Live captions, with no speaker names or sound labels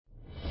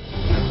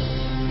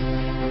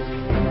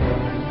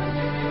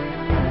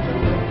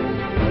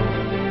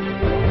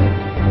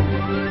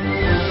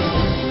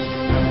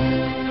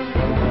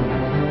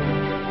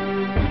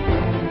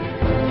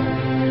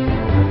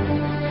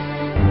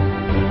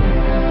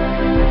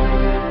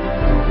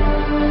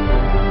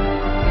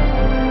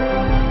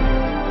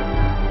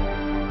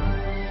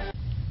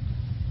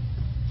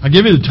I'll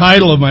give you the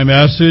title of my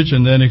message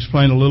and then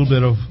explain a little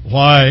bit of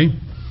why.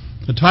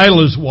 The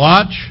title is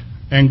Watch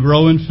and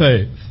Grow in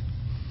Faith.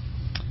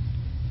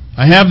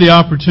 I have the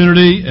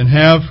opportunity, and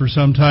have for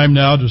some time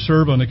now, to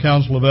serve on the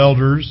Council of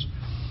Elders.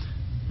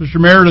 Mr.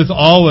 Meredith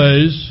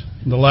always,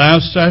 in the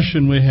last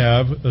session we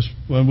have,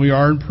 when we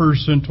are in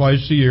person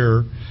twice a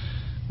year,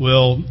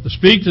 will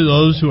speak to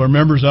those who are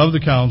members of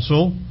the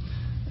Council,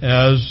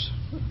 as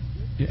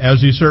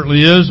he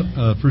certainly is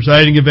a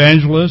presiding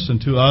evangelist, and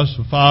to us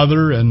a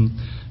father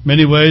in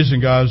many ways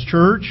in God's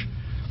church.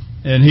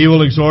 And he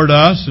will exhort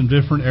us in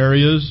different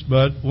areas.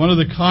 But one of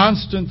the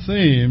constant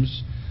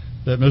themes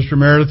that Mr.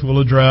 Meredith will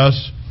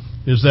address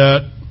is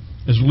that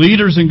as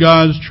leaders in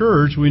God's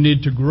church, we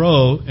need to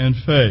grow in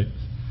faith.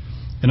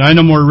 And I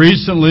know more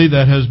recently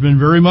that has been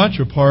very much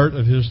a part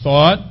of his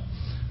thought,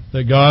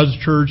 that God's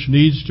church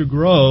needs to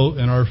grow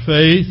in our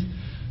faith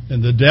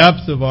and the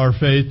depth of our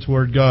faith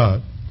toward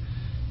God.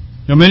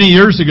 Now, many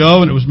years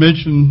ago, and it was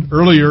mentioned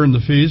earlier in the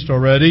feast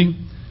already,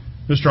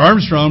 Mr.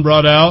 Armstrong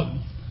brought out,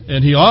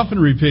 and he often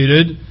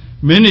repeated,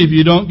 many of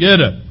you don't get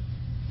it.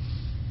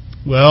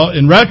 Well,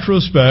 in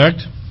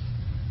retrospect,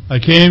 I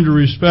came to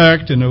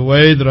respect in a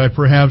way that I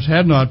perhaps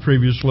had not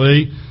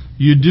previously.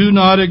 You do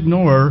not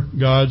ignore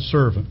God's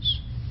servants.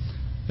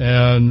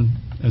 And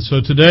so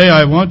today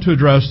I want to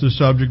address this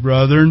subject,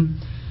 brethren,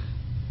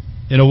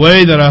 in a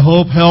way that I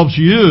hope helps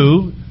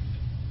you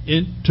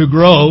to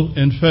grow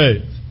in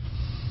faith.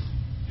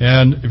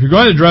 And if you're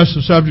going to address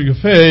the subject of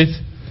faith,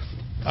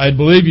 I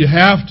believe you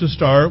have to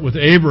start with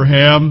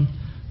Abraham,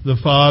 the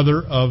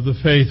father of the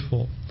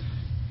faithful.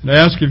 And I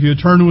ask if you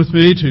turn with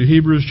me to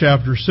Hebrews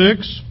chapter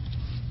 6.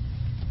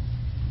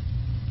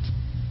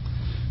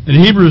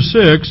 In Hebrews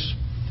 6,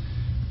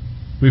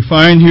 we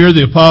find here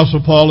the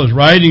Apostle Paul is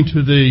writing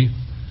to the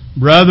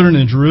brethren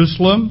in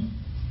Jerusalem.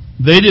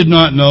 They did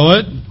not know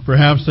it.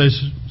 Perhaps they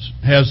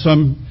had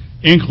some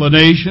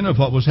inclination of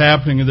what was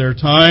happening in their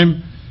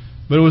time.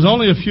 But it was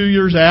only a few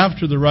years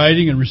after the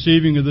writing and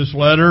receiving of this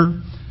letter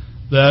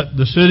that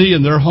the city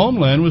and their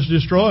homeland was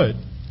destroyed.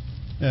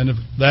 And at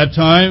that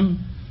time,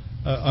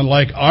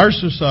 unlike our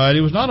society,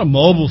 it was not a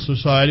mobile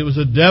society. It was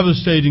a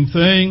devastating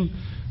thing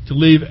to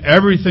leave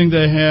everything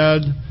they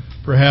had,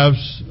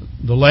 perhaps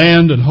the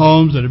land and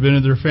homes that had been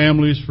in their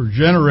families for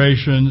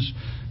generations,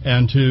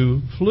 and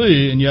to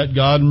flee. And yet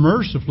God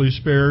mercifully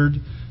spared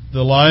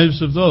the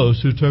lives of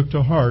those who took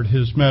to heart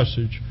his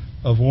message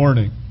of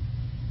warning.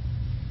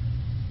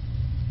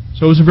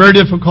 So it was a very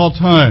difficult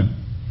time.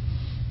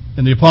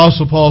 And the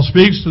Apostle Paul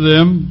speaks to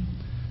them.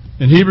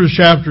 In Hebrews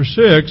chapter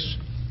 6,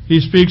 he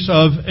speaks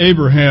of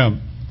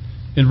Abraham.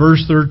 In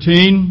verse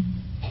 13,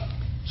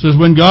 it says,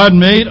 when God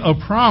made a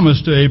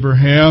promise to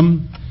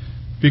Abraham,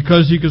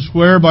 because he could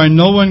swear by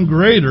no one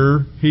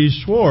greater, he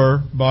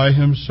swore by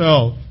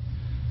himself,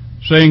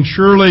 saying,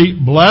 surely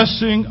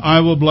blessing I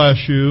will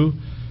bless you,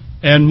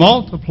 and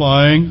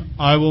multiplying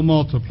I will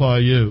multiply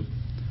you.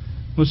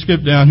 Let's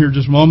skip down here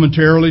just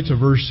momentarily to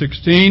verse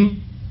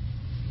 16.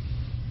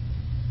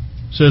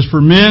 It says,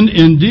 for men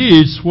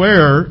indeed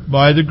swear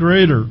by the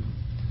greater.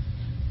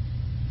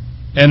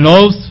 An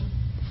oath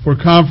for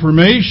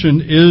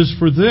confirmation is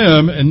for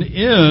them an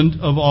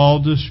end of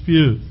all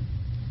dispute.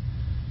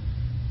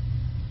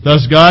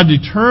 Thus God,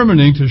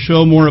 determining to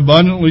show more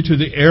abundantly to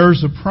the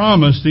heirs of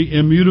promise the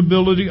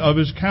immutability of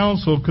his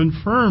counsel,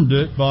 confirmed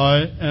it by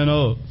an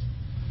oath.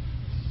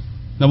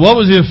 Now what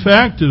was the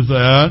effect of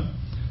that?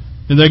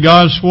 And that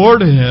God swore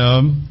to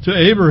him, to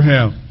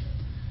Abraham.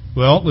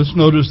 Well, let's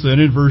notice then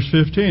in verse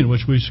 15,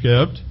 which we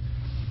skipped.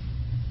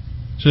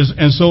 It says,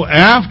 and so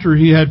after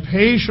he had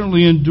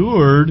patiently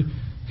endured,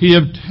 he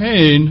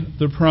obtained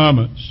the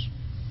promise.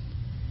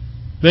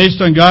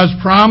 Based on God's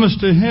promise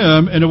to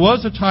him, and it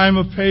was a time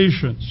of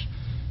patience,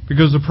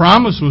 because the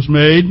promise was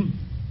made,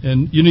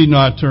 and you need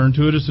not turn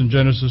to it, it's in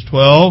Genesis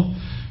 12,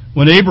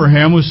 when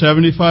Abraham was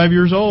 75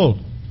 years old.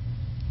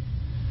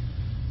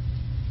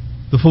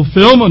 The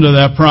fulfillment of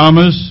that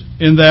promise,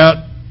 in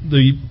that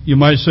you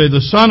might say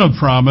the son of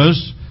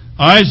promise,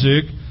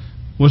 Isaac,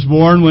 was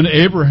born when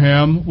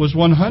Abraham was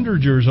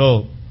 100 years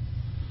old.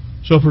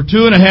 So for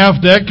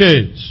 2.5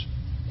 decades,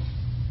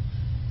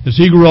 as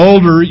he grew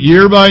older,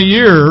 year by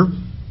year,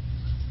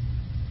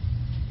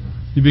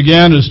 he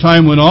began, as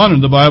time went on,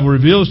 and the Bible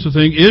reveals, to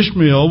think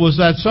Ishmael was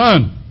that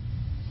son.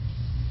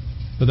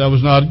 But that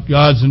was not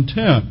God's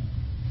intent.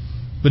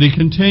 But he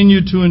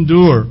continued to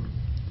endure.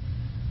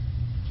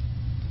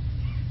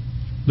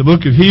 The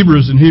book of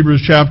Hebrews, in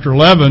Hebrews chapter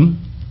 11,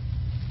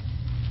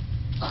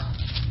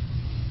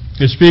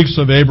 it speaks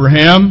of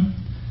Abraham.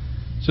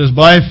 It says,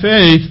 by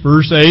faith,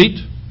 verse 8,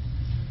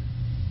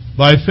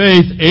 by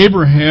faith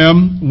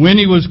Abraham, when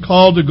he was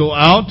called to go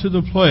out to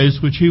the place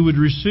which he would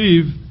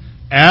receive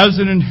as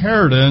an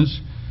inheritance,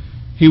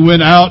 he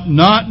went out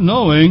not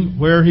knowing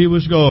where he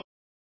was going.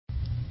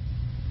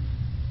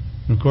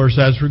 And of course,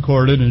 that's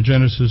recorded in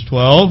Genesis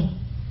 12.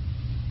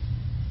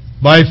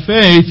 By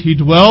faith, he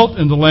dwelt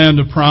in the land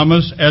of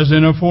promise as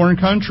in a foreign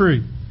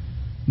country,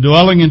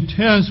 dwelling in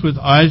tents with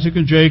Isaac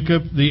and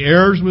Jacob, the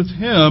heirs with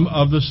him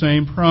of the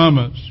same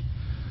promise.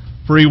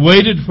 For he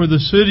waited for the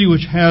city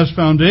which has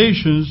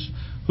foundations,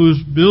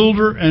 whose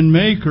builder and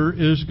maker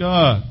is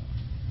God.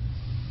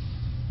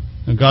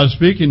 And God's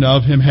speaking now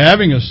of him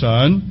having a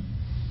son,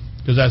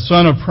 because that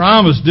son of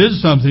promise did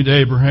something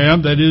to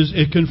Abraham. That is,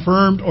 it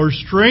confirmed or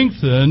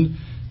strengthened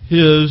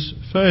his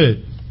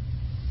faith.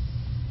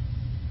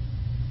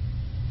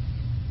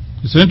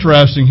 It's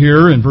interesting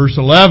here in verse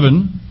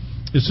 11.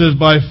 It says,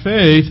 by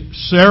faith,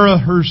 Sarah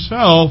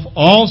herself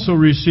also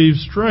received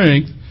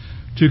strength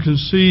to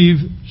conceive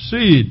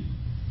seed.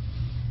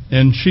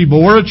 And she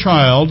bore a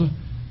child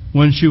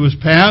when she was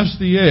past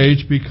the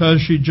age, because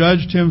she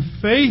judged him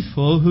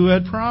faithful who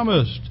had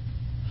promised.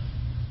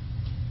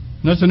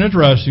 And that's an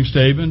interesting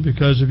statement,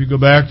 because if you go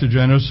back to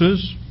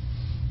Genesis,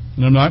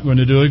 and I'm not going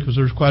to do it because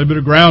there's quite a bit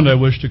of ground I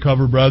wish to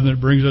cover, brethren,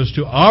 that brings us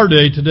to our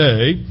day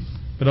today,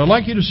 but I'd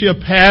like you to see a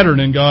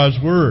pattern in God's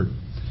Word.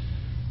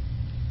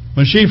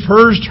 When she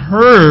first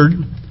heard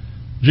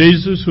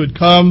Jesus, who had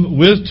come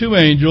with two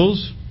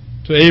angels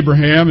to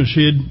Abraham, and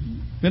she had,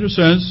 in a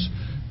sense,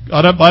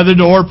 got up by the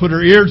door, put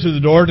her ear to the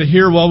door to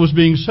hear what was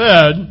being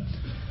said,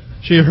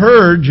 she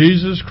heard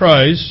Jesus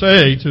Christ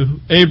say to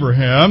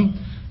Abraham,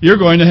 you're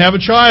going to have a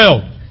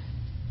child.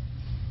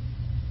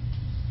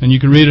 And you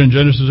can read in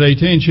Genesis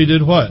 18, she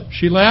did what?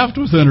 She laughed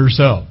within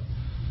herself.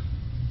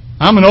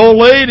 I'm an old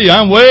lady.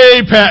 I'm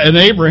way past. And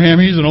Abraham,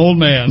 he's an old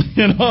man.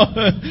 You know,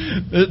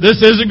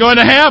 this isn't going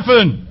to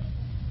happen.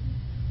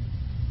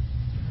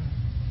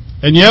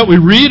 And yet we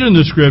read in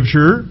the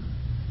Scripture,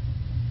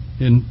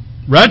 in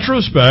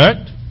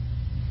retrospect,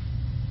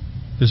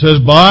 it says,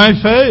 by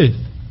faith,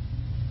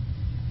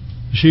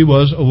 she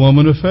was a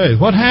woman of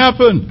faith. What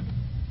happened?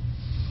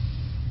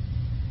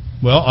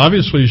 Well,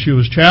 obviously she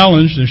was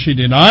challenged and she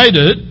denied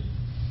it.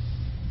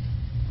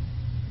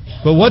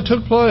 But what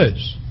took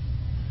place?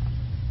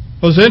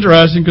 Well, it's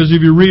interesting because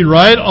if you read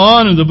right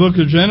on in the book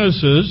of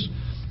Genesis,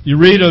 you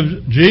read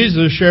of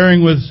Jesus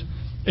sharing with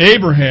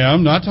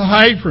Abraham, not to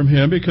hide from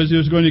him because he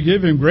was going to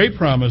give him great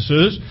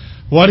promises,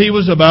 what he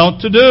was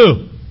about to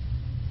do.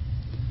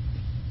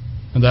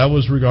 And that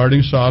was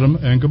regarding Sodom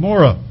and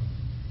Gomorrah.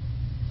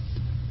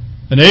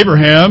 And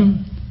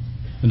Abraham,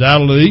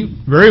 undoubtedly,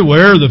 very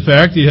aware of the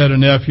fact he had a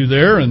nephew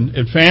there and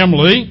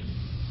family,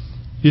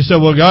 he said,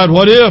 well, God,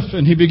 what if?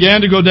 And he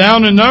began to go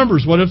down in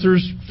numbers. What if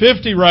there's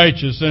 50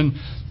 righteous? And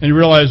he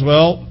realized,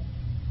 well,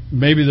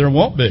 maybe there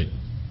won't be.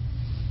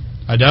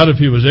 I doubt if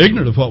he was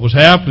ignorant of what was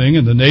happening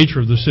and the nature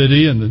of the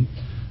city and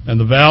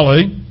the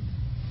valley.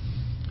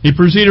 He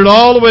proceeded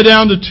all the way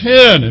down to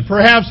 10. And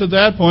perhaps at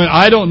that point,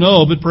 I don't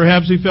know, but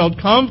perhaps he felt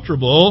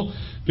comfortable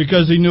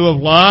because he knew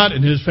of Lot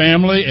and his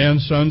family and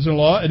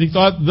sons-in-law, and he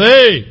thought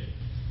they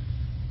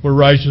were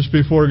righteous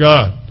before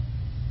God.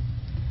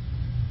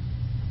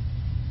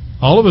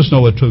 All of us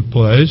know what took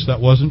place.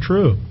 That wasn't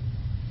true.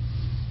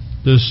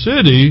 The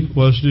city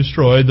was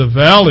destroyed. The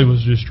valley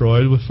was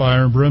destroyed with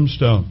fire and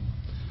brimstone.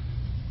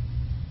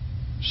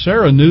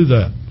 Sarah knew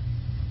that.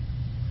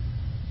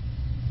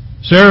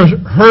 Sarah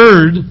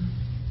heard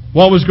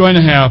what was going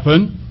to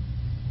happen,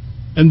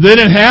 and then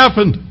it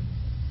happened.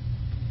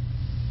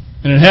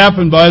 And it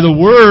happened by the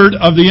word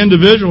of the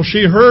individual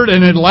she heard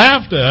and had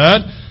laughed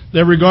at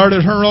that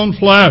regarded her own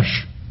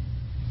flesh.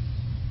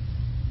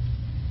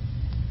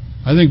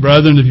 I think,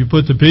 brethren, if you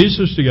put the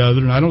pieces together,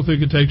 and I don't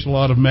think it takes a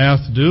lot of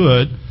math to do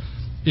it,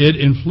 it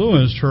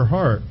influenced her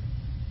heart.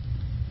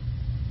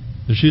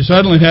 That she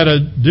suddenly had a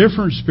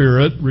different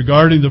spirit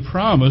regarding the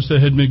promise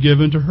that had been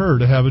given to her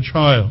to have a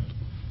child.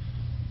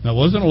 Now, it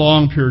wasn't a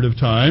long period of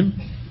time.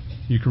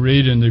 You can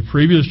read in the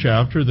previous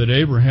chapter that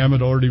Abraham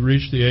had already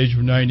reached the age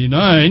of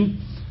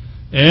 99,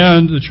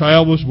 and the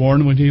child was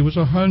born when he was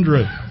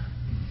 100.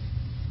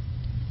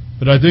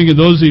 But I think in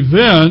those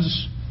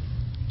events,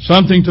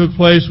 something took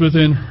place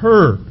within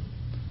her.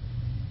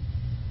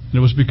 And it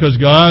was because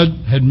God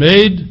had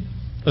made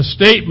a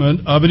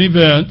statement of an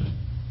event.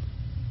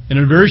 And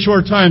in a very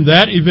short time,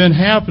 that event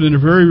happened in a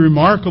very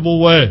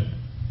remarkable way.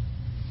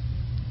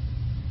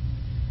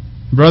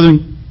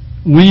 Brethren,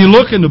 when you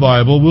look in the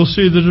Bible, we'll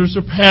see that there's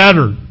a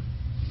pattern.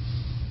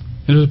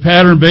 And it's a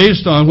pattern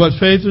based on what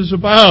faith is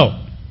about.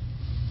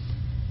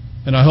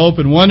 And I hope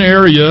in one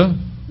area,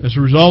 as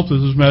a result of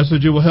this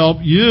message, it will help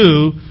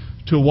you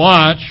to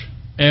watch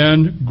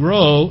and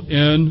grow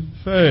in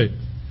faith.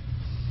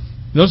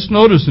 Let's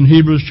notice in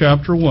Hebrews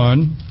chapter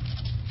 11,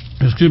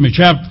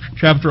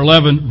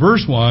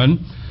 verse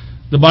 1,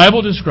 the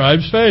Bible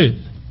describes faith.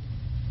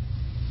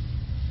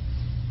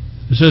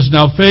 It says,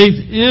 now faith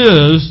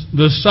is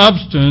the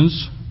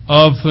substance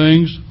of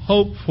things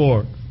hoped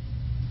for.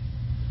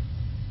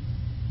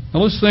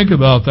 Now let's think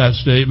about that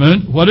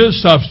statement. What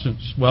is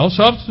substance? Well,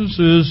 substance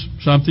is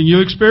something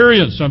you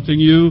experience, something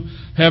you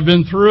have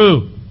been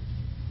through.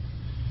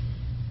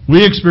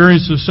 We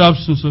experience the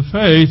substance of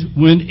faith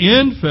when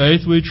in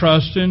faith we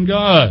trust in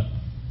God.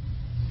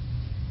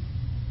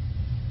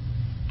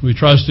 We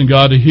trust in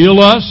God to heal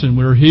us, and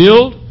we're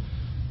healed.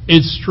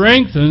 It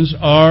strengthens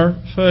our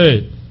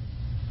faith.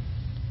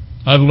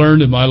 I've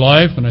learned in my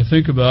life, when I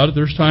think about it,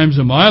 there's times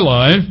in my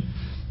life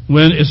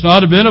when it's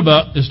not been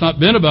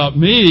about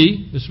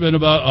me, it's been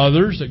about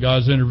others that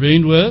God's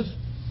intervened with.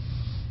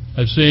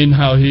 I've seen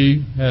how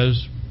He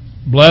has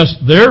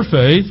blessed their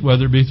faith,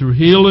 whether it be through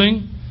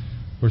healing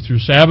or through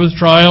Sabbath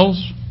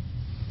trials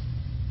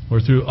or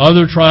through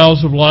other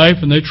trials of life,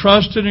 and they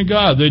trusted in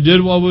God. They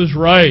did what was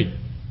right.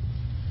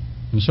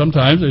 And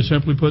sometimes they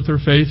simply put their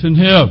faith in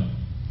Him.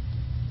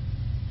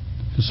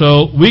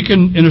 So we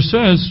can, in a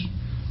sense,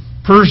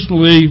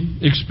 personally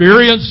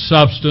experience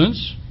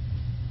substance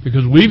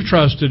because we've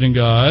trusted in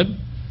God.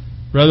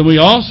 Rather, we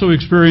also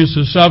experience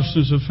the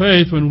substance of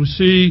faith when we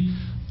see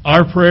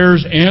our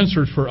prayers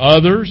answered for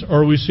others,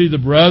 or we see the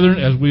brethren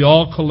as we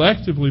all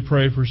collectively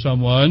pray for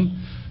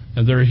someone,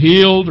 and they're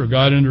healed, or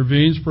God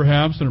intervenes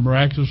perhaps in a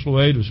miraculous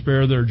way to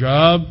spare their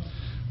job,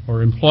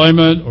 or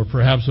employment, or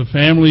perhaps a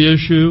family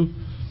issue.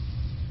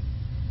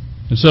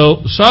 And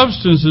so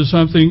substance is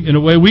something, in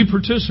a way, we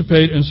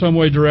participate in some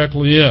way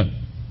directly in.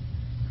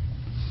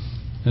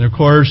 And of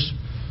course,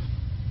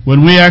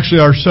 when we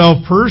actually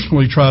ourselves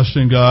personally trust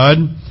in God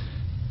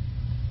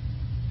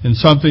in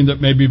something that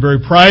may be very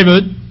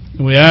private,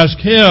 and we ask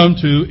Him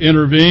to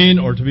intervene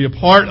or to be a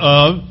part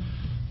of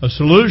a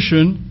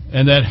solution,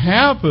 and that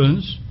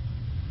happens,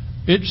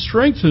 it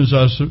strengthens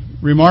us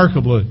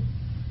remarkably.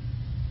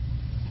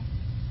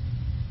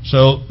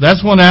 So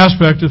that's one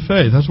aspect of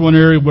faith. That's one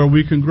area where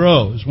we can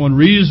grow. It's one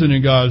reason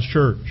in God's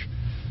church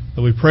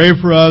that we pray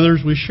for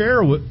others. We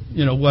share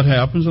what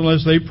happens,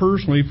 unless they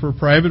personally, for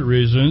private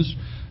reasons,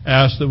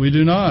 ask that we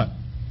do not.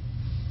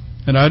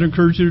 And I'd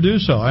encourage you to do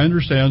so. I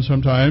understand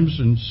sometimes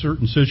in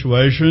certain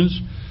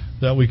situations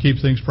that we keep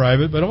things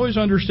private, but always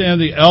understand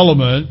the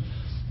element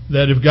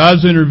that if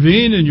God's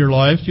intervened in your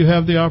life, you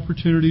have the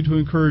opportunity to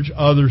encourage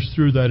others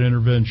through that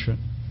intervention.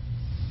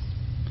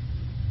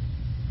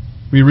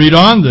 We read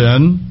on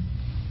then,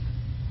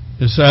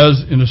 it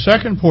says in the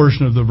second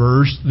portion of the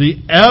verse,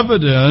 the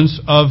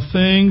evidence of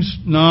things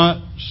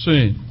not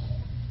seen.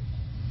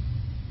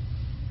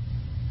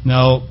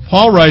 Now,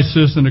 Paul writes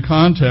this in the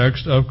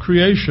context of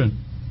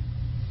creation.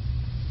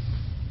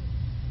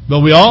 But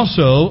we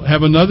also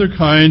have another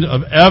kind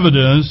of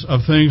evidence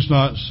of things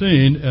not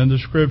seen in the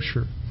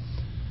Scripture.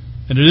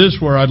 And it is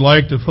where I'd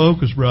like to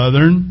focus,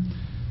 brethren.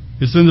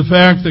 It's in the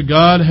fact that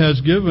God has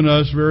given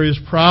us various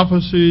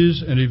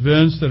prophecies and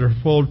events that are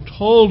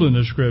foretold in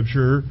the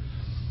Scripture,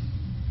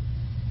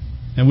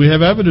 and we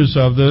have evidence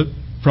of that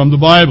from the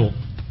Bible,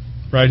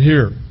 right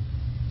here.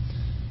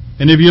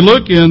 And if you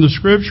look in the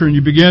Scripture and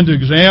you begin to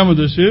examine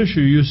this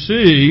issue, you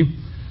see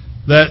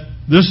that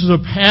this is a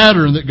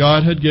pattern that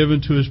God had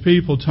given to His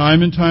people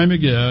time and time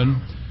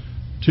again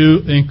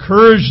to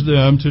encourage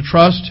them to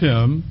trust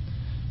Him,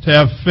 to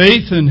have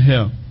faith in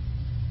Him.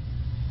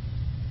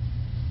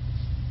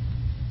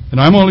 And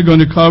I'm only going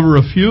to cover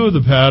a few of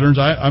the patterns.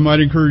 I might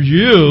encourage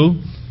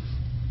you,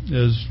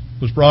 as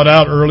was brought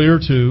out earlier,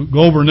 to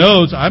go over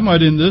notes. I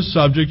might, in this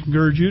subject,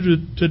 encourage you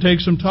to take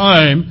some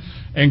time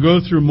and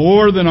go through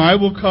more than I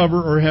will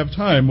cover or have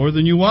time, more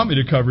than you want me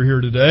to cover here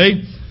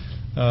today.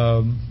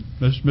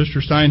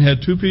 Mr. Stein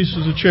had 2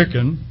 pieces of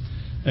chicken,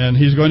 and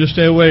he's going to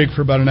stay awake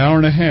for about an hour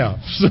and a half.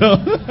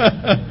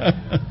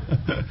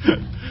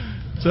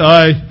 So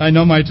I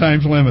know my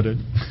time's limited.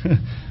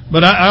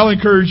 But I'll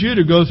encourage you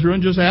to go through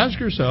and just ask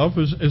yourself,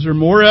 is there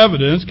more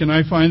evidence? Can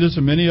I find this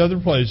in many other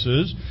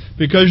places?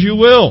 Because you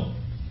will.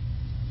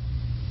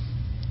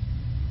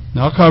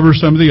 Now I'll cover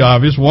some of the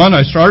obvious. One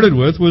I started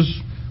with was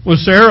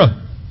Sarah.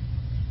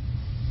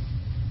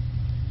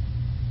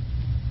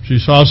 She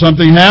saw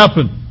something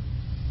happen.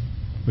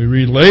 We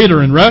read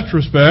later, in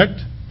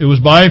retrospect, it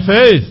was by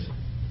faith.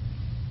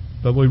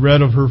 But we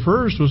read of her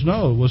first it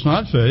was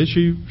not faith.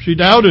 She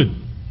doubted.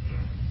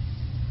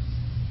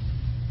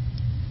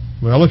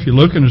 Well, if you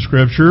look in the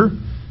Scripture,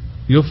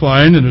 you'll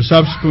find in the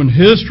subsequent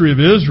history of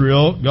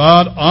Israel,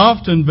 God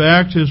often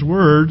backed His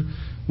word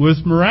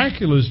with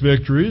miraculous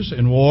victories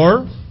in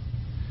war,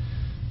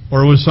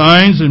 or with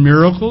signs and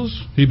miracles.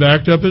 He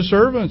backed up His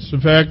servants.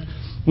 In fact,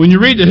 when you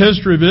read the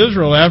history of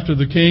Israel after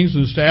the kings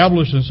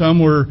established and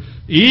some were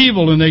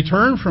evil and they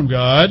turned from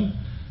God,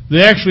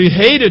 they actually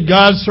hated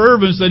God's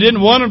servants. They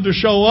didn't want them to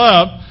show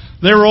up.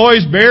 They were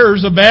always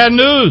bearers of bad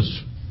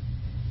news.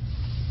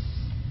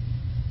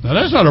 Now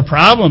that's not a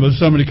problem if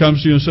somebody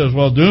comes to you and says,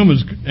 well, doom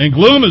and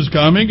gloom is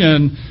coming,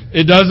 and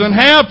it doesn't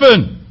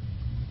happen.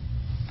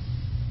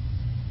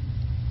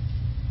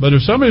 But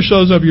if somebody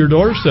shows up at your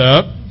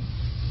doorstep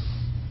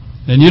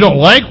and you don't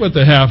like what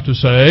they have to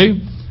say,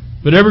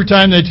 but every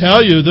time they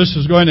tell you this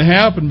is going to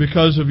happen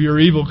because of your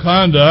evil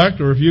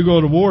conduct, or if you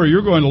go to war,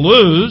 you're going to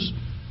lose,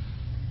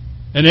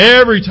 and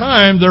every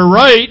time they're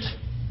right,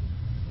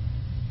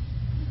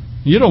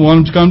 you don't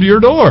want them to come to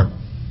your door.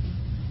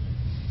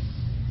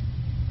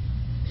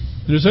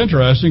 And it's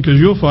interesting because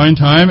you'll find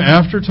time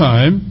after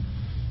time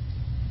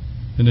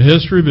in the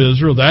history of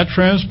Israel that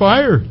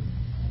transpired.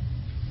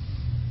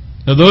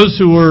 Now those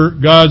who were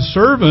God's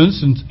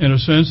servants, in a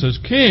sense as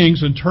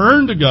kings, and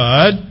turned to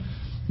God,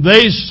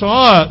 they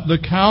sought the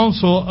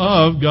counsel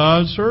of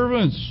God's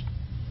servants.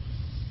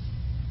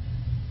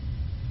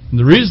 And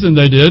the reason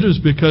they did is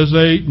because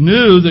they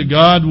knew that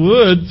God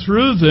would,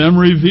 through them,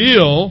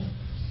 reveal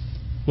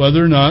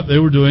whether or not they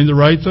were doing the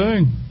right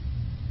thing.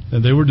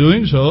 And they were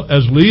doing so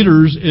as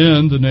leaders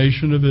in the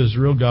nation of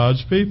Israel,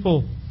 God's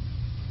people.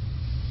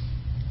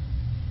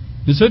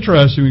 It's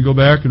interesting, we go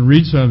back and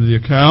read some of the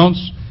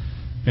accounts,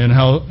 and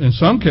how, in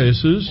some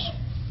cases,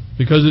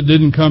 because it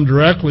didn't come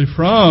directly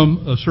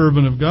from a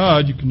servant of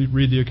God, you can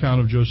read the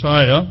account of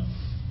Josiah.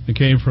 It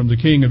came from the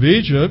king of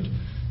Egypt.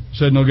 He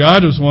said, no,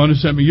 God was the one who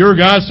sent me. Your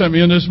God sent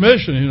me on this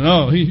mission. You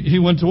know, he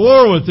went to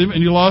war with him,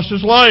 and he lost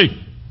his life.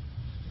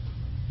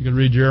 You can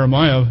read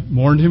Jeremiah,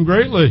 mourned him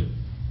greatly,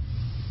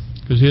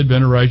 because he had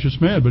been a righteous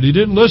man, but he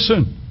didn't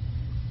listen.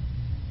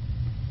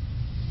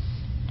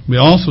 We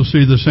also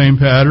see the same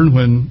pattern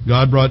when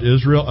God brought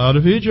Israel out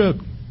of Egypt.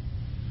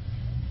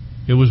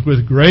 It was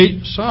with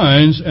great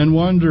signs and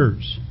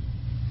wonders.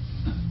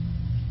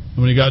 And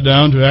when he got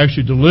down to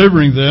actually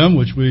delivering them,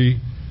 which we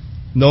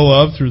know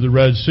of through the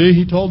Red Sea,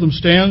 he told them,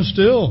 stand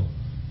still.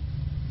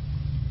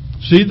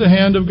 See the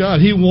hand of God.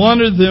 He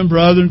wanted them,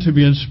 brethren, to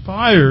be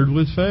inspired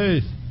with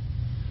faith.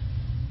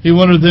 He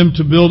wanted them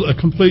to build a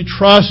complete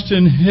trust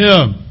in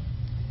Him.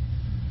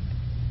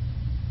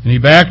 And He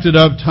backed it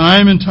up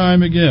time and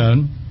time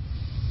again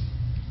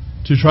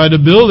to try to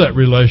build that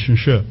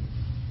relationship.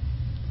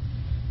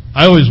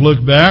 I always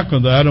look back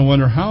on that and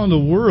wonder, how in the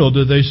world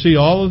did they see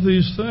all of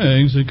these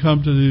things and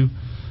come to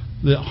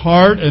the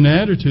heart and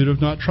attitude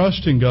of not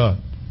trusting God?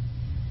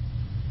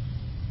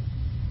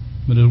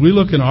 But as we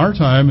look in our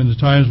time and the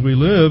times we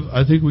live,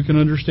 I think we can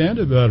understand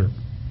it better.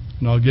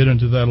 And I'll get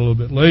into that a little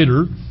bit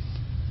later,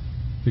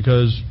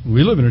 because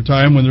we live in a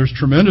time when there's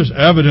tremendous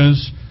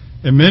evidence,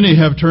 and many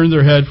have turned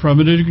their head from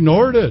it and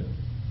ignored it.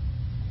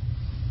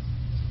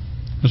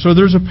 And so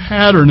there's a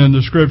pattern in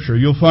the Scripture.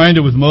 You'll find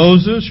it with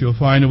Moses. You'll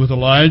find it with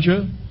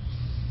Elijah.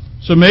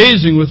 It's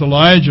amazing with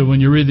Elijah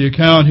when you read the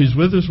account. He's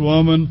with this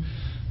woman.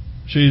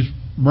 She's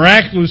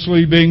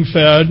miraculously being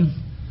fed.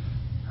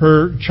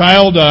 Her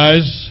child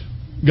dies.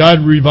 God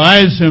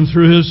revives him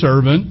through His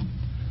servant.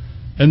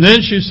 And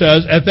then she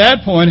says, at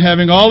that point,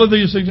 having all of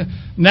these things,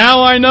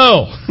 now I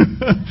know.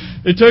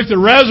 It took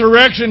the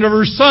resurrection of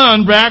her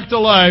son back to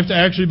life to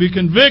actually be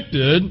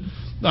convicted.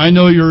 I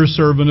know you're a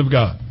servant of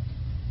God.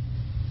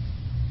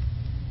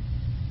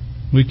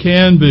 We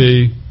can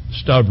be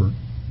stubborn.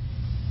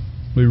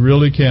 We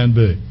really can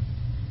be.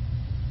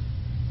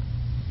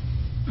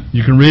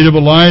 You can read of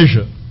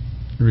Elijah.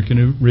 You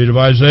can read of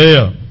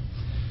Isaiah.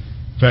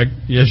 In fact,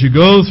 as you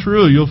go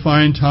through, you'll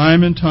find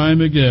time and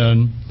time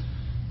again,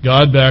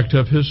 God backed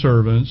up His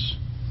servants.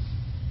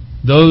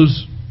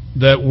 Those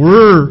that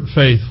were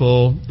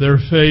faithful, their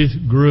faith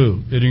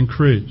grew. It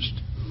increased.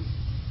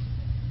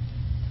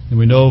 And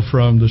we know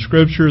from the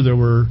Scripture there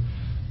were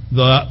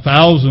the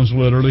thousands,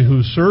 literally,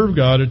 who served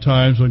God at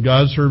times when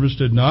God's servants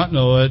did not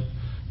know it,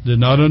 did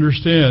not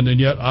understand, and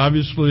yet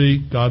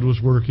obviously God was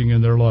working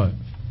in their life.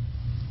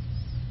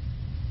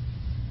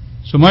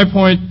 So my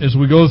point as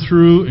we go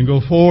through and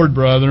go forward,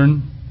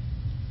 brethren,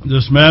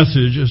 this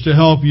message is to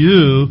help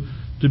you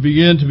to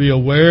begin to be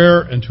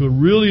aware and to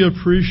really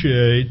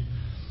appreciate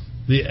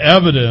the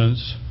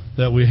evidence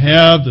that we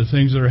have, the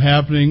things that are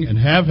happening and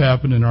have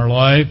happened in our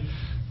life,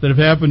 that have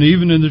happened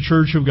even in the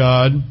church of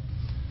God,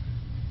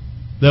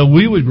 that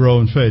we would grow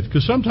in faith.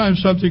 Because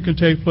sometimes something can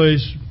take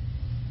place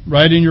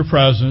right in your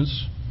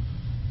presence,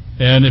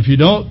 and if you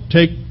don't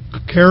take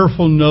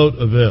careful note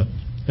of it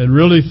and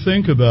really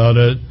think about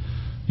it,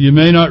 you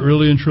may not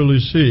really and truly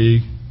see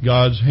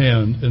God's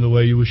hand in the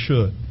way you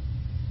should.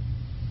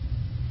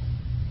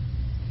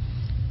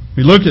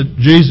 We look at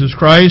Jesus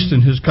Christ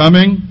and His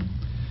coming.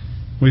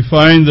 We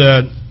find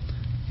that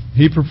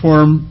He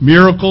performed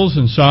miracles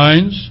and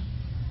signs,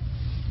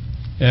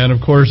 and of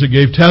course it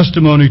gave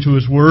testimony to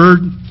His Word.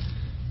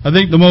 I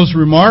think the most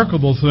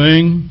remarkable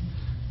thing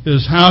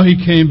is how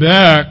He came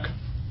back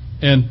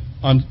and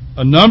on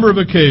a number of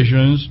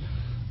occasions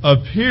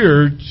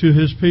appeared to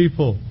His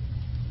people.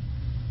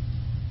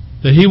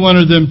 That He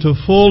wanted them to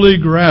fully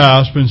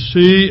grasp and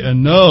see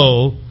and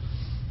know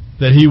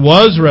that He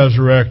was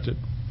resurrected.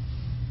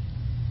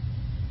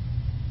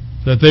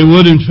 That they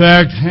would in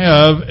fact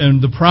have,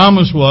 and the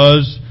promise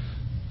was,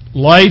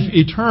 life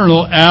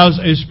eternal as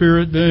a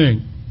spirit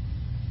being.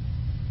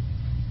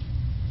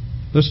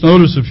 Let's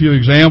notice a few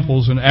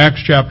examples in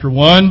Acts chapter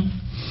 1.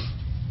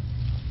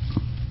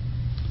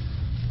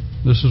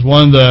 This is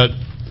one that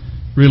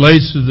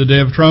relates to the Day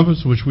of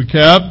Trumpets, which we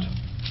kept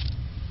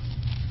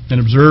and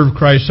observed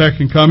Christ's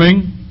second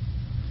coming.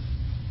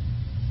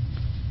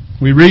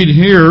 We read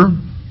here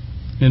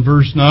in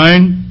verse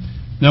 9,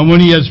 now when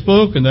He had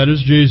spoken, that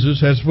is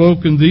Jesus, had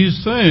spoken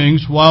these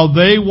things while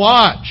they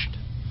watched,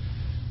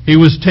 He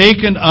was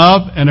taken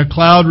up and a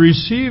cloud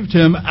received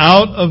Him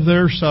out of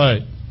their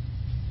sight.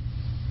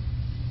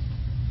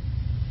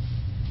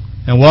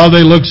 And while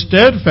they looked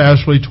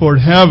steadfastly toward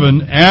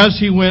heaven, as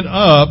He went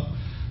up,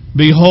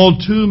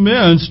 behold, two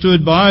men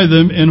stood by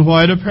them in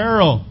white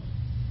apparel.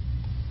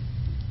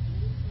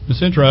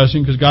 It's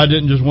interesting because God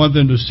didn't just want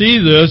them to see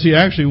this, He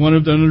actually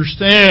wanted them to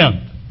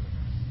understand.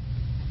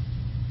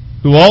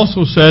 who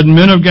also said,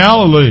 Men of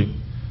Galilee,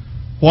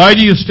 why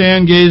do you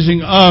stand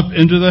gazing up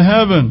into the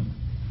heaven?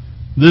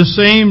 This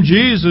same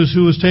Jesus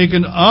who was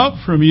taken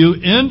up from you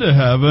into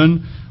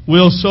heaven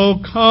will so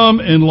come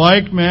in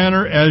like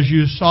manner as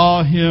you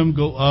saw him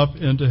go up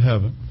into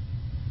heaven.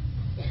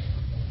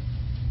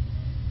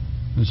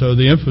 And so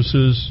the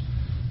emphasis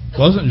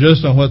wasn't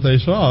just on what they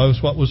saw, it was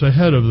what was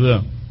ahead of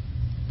them.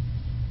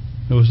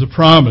 It was the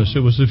promise, it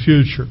was the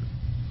future.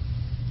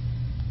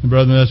 And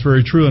brethren, that's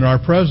very true in our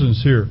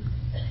presence here.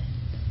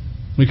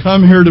 We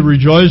come here to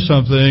rejoice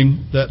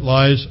something that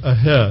lies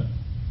ahead.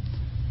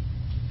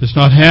 It's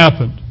not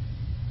happened.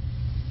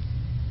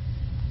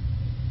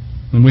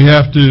 And we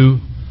have to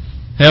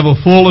have a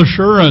full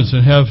assurance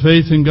and have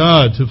faith in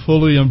God to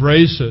fully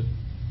embrace it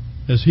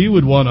as He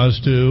would want us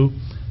to,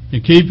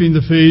 in keeping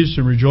the feast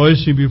and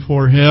rejoicing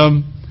before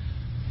Him,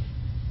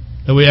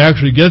 that we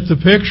actually get the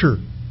picture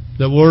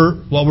that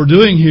what we're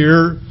doing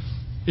here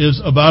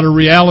is about a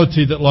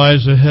reality that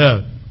lies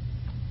ahead.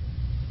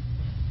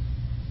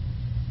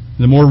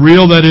 The more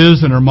real that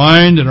is in our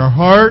mind and our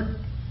heart,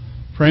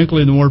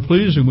 frankly, the more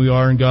pleasing we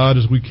are in God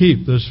as we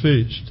keep this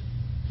feast.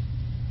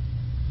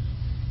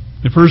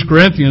 In 1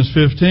 Corinthians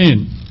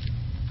 15,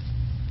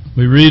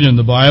 we read in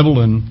the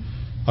Bible, and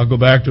I'll go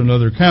back to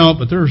another account,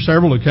 but there are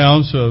several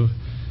accounts of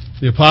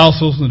the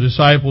apostles and the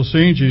disciples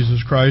seeing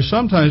Jesus Christ.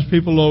 Sometimes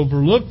people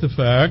overlook the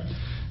fact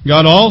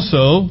God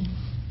also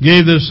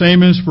gave this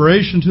same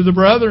inspiration to the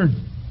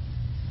brethren.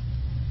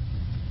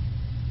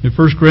 In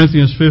 1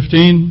 Corinthians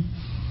 15,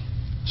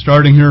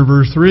 starting here in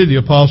verse 3, the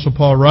Apostle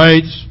Paul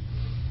writes,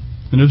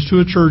 and it's to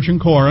a church in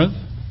Corinth.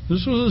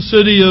 This was a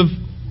city of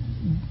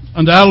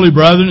undoubtedly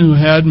brethren who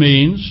had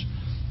means,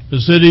 a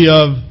city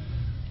of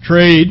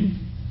trade.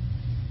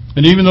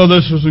 And even though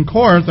this was in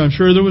Corinth, I'm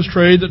sure there was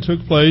trade that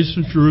took place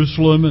in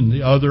Jerusalem and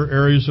the other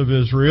areas of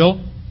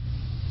Israel.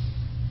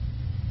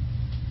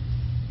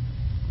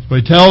 So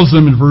he tells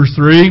them in verse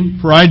 3,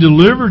 For I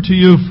delivered to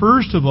you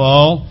first of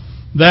all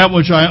that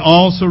which I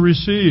also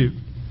received,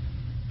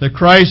 that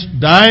Christ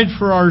died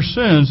for our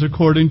sins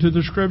according to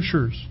the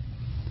Scriptures,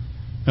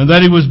 and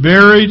that He was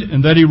buried,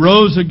 and that He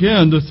rose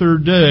again the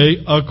third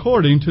day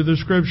according to the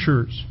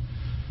Scriptures,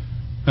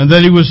 and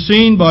that He was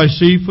seen by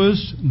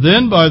Cephas,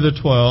 then by the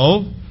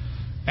 12.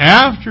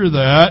 After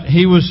that,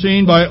 He was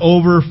seen by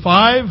over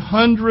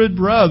 500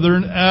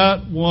 brethren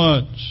at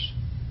once.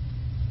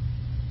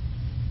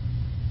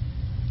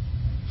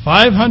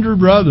 500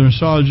 brethren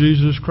saw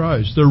Jesus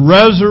Christ, the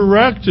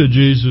resurrected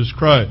Jesus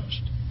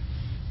Christ.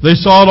 They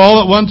saw it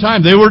all at one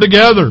time. They were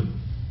together.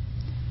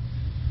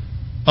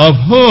 Of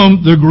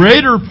whom the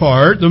greater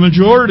part, the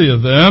majority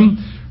of them,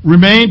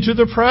 remained to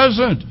the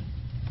present.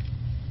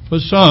 But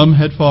some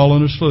had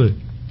fallen asleep.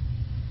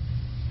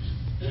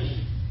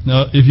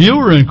 Now, if you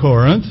were in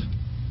Corinth,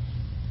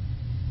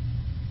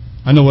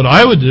 I know what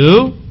I would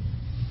do.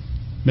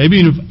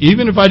 Maybe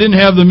even if I didn't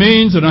have the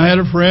means and I had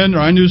a friend or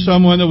I knew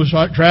someone that was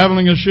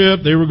traveling a ship,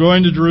 they were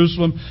going to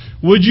Jerusalem,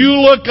 would you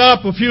look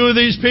up a few of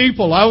these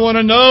people? I want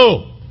to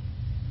know.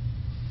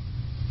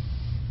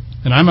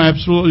 And I'm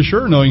absolutely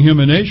sure, knowing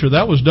human nature,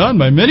 that was done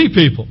by many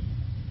people.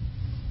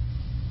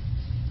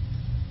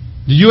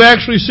 Did you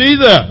actually see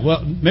that?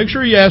 Well, make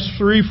sure you ask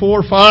 3,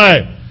 4,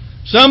 5.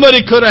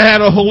 Somebody could have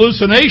had a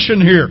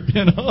hallucination here,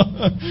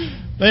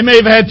 They may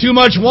have had too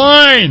much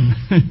wine.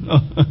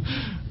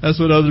 That's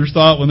what others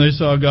thought when they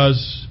saw God's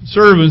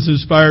servants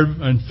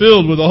inspired and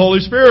filled with the Holy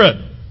Spirit.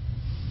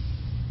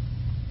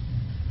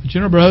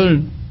 But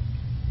brethren,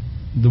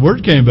 the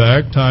word came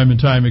back time and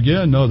time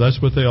again. No,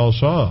 that's what they all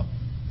saw.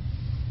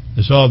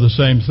 They saw the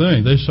same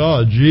thing. They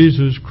saw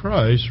Jesus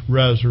Christ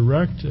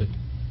resurrected.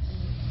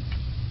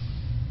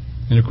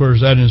 And of course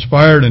that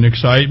inspired an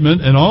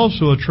excitement and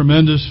also a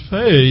tremendous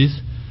faith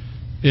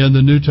in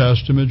the New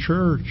Testament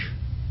church.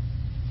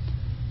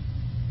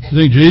 You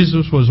think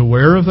Jesus was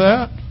aware of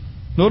that?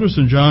 Notice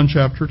in John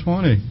chapter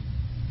 20.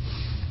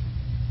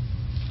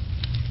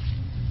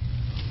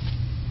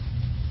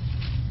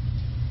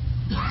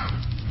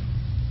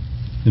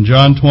 In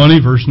John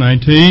 20, verse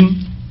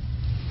 19,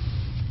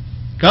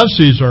 God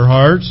sees our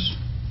hearts.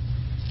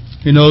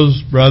 He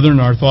knows, brethren,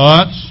 our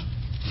thoughts.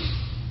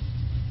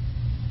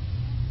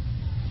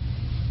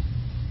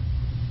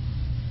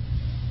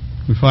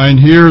 We find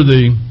here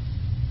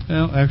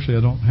actually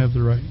I don't have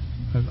the right.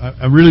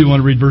 I really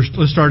want to read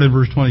let's start in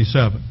verse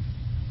 27.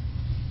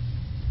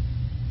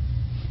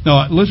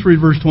 No, let's read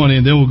verse 20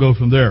 and then we'll go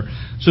from there.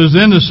 It says,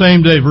 Then the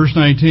same day, verse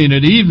 19,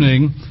 at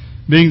evening,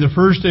 being the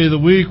first day of the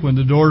week when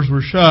the doors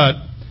were shut,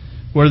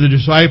 where the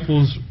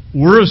disciples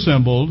were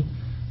assembled,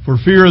 for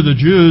fear of the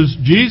Jews,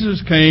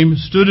 Jesus came,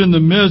 stood in the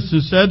midst,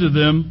 and said to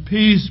them,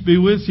 Peace be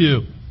with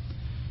you.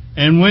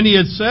 And when He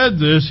had said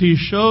this, He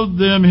showed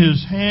them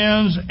His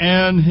hands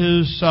and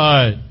His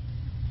side.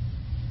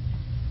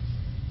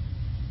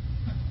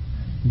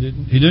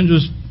 He didn't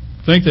just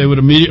think they would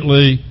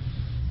immediately,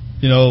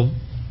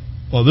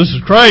 well, this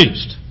is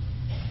Christ.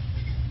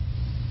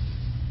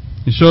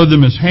 He showed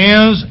them His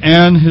hands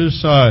and His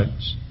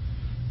sides.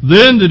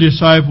 Then the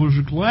disciples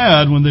were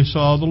glad when they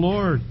saw the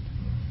Lord.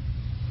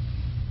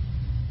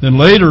 Then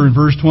later in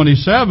verse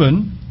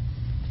 27,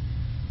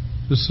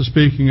 this is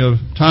speaking of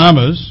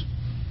Thomas,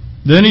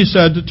 then he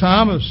said to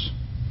Thomas,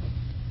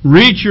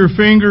 reach your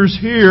fingers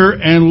here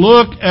and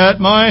look at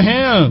my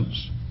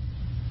hands.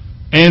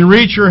 And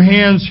reach your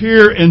hands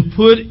here and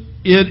put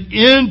it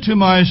into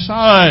my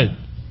side.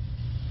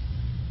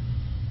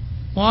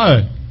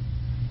 Why?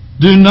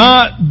 Do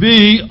not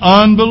be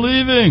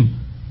unbelieving.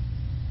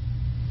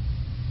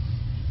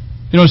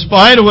 In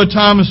spite of what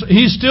Thomas,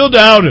 he still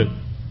doubted.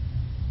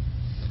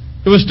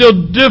 It was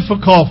still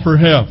difficult for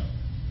him.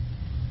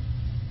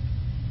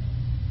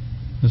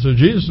 And so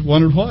Jesus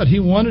wondered what? He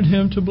wanted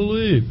him to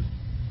believe.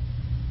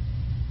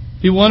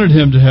 He wanted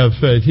him to have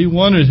faith. He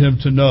wanted him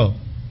to know.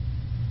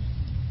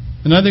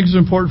 And I think it's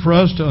important for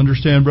us to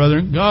understand,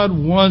 brethren, God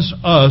wants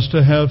us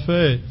to have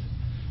faith.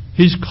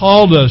 He's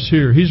called us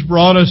here. He's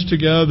brought us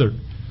together.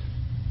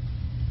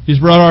 He's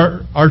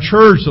brought our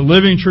church, the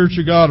living church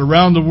of God,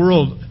 around the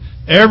world.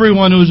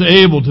 Everyone who's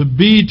able to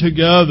be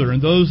together.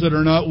 And those that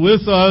are not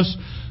with us,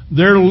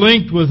 they're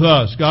linked with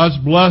us. God's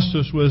blessed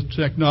us with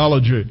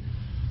technology.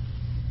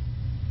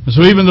 And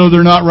so even though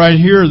they're not right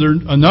here, there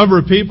are a number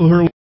of people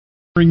who are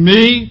hearing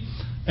me,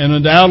 and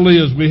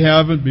undoubtedly as we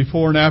have it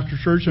before and after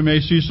church, I may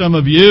see some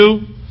of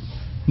you,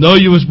 know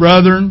you as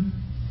brethren.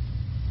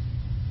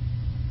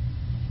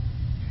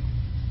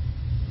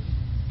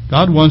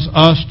 God wants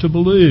us to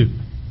believe.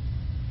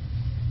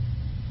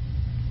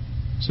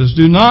 It says,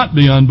 do not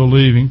be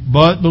unbelieving,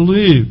 but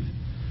believe.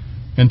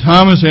 And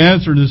Thomas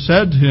answered and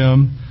said to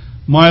him,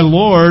 my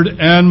Lord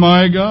and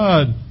my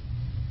God.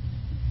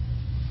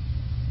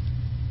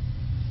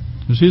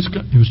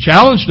 He was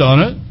challenged on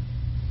it,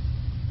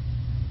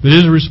 but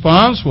his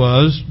response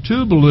was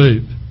to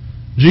believe.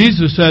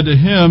 Jesus said to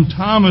him,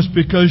 Thomas,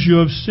 because you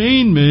have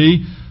seen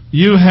me,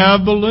 you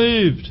have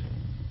believed.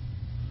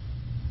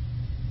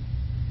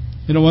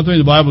 One thing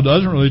the Bible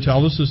doesn't really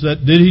tell us is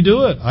that, did he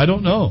do it? I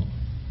don't know.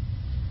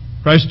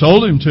 Christ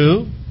told him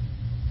to.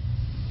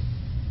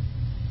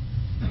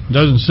 It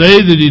doesn't say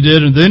that he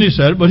did and then he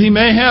said it, but he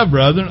may have,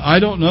 brethren. I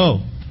don't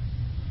know.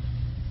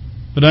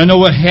 But I know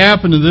what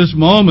happened in this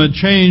moment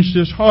changed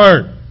his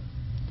heart.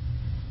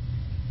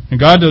 And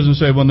God doesn't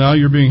say, well, now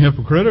you're being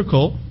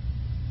hypocritical.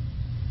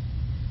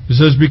 He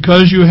says,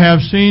 because you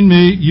have seen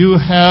me, you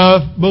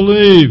have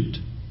believed.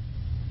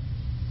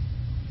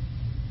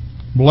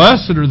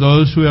 Blessed are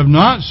those who have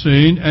not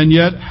seen and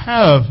yet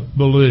have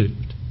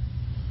believed.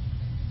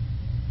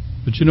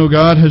 But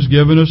God has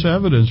given us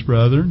evidence,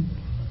 brethren.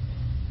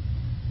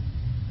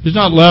 He's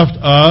not left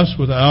us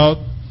without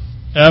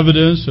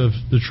evidence of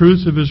the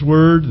truth of His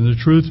Word and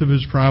the truth of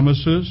His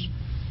promises.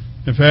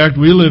 In fact,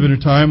 we live in a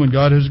time when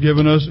God has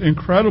given us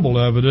incredible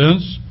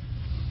evidence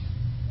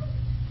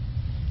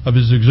of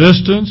His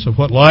existence, of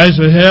what lies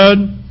ahead,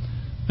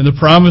 and the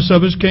promise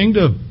of His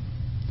kingdom.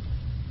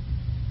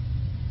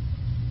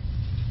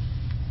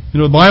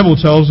 The Bible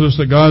tells us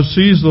that God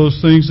sees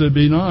those things that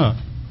be not.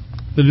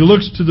 That He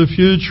looks to the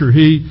future.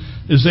 He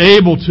is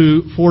able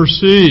to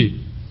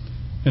foresee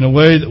in a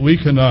way that we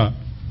cannot.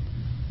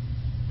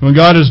 When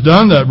God has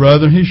done that,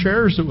 brethren, He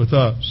shares it with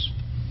us.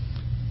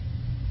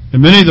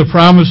 And many of the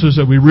promises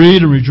that we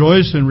read and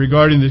rejoice in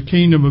regarding the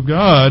kingdom of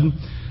God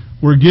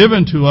were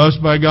given to us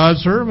by God's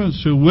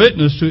servants who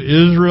witnessed to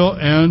Israel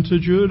and to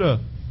Judah.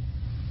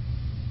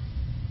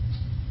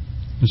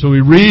 And so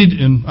we read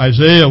in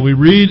Isaiah, we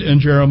read in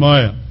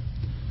Jeremiah.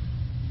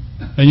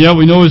 And yet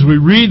we know as we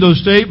read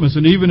those statements,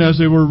 and even as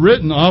they were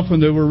written, often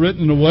they were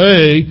written in a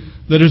way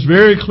that is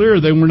very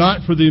clear. They were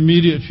not for the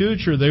immediate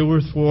future. They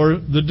were for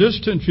the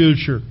distant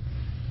future,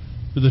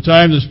 for the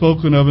time that's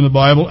spoken of in the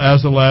Bible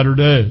as the latter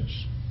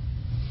days.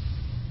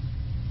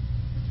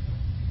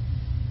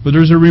 But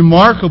there's a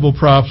remarkable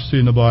prophecy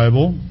in the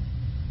Bible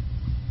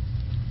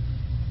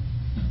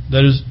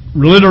that is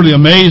literally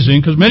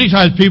amazing, because many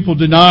times people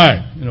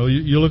deny.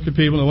 You look at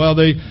people and, well,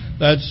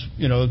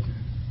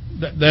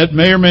 that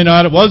may or may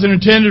not, it wasn't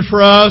intended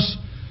for us.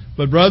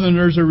 But brethren,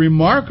 there's a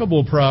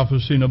remarkable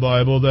prophecy in the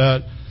Bible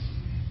that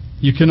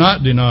you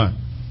cannot deny.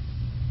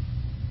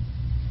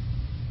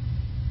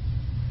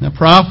 That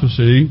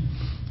prophecy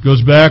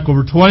goes back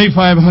over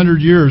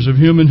 2,500 years of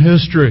human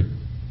history.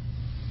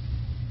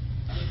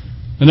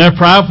 And that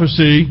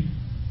prophecy,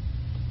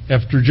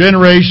 after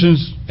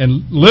generations,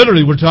 and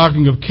literally we're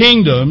talking of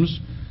kingdoms,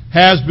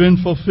 has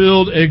been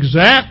fulfilled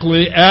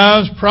exactly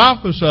as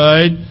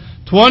prophesied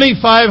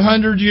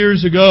 2,500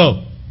 years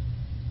ago.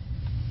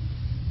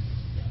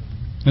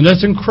 And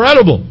that's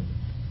incredible.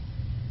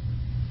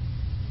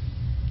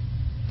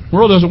 The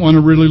world doesn't want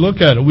to really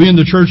look at it. We in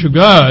the Church of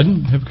God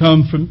have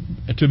come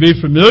to be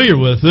familiar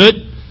with it.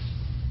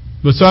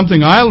 But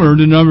something I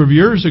learned a number of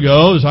years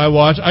ago as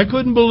I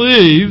couldn't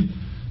believe,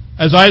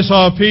 as I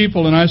saw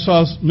people, and I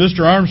saw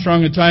Mr.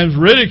 Armstrong at times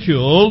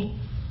ridiculed,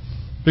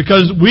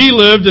 because we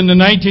lived in the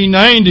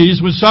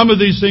 1990s when some of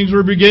these things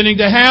were beginning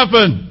to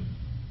happen.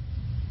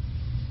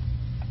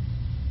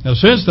 Now,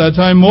 since that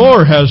time,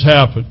 more has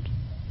happened.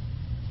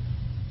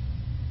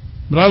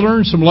 But I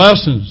learned some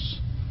lessons.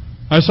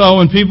 I saw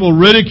when people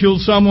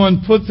ridiculed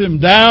someone, put them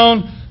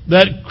down,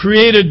 that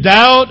created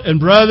doubt, and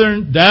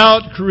brethren,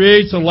 doubt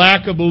creates a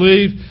lack of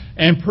belief,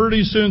 and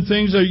pretty soon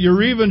things that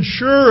you're even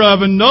sure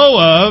of and know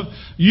of,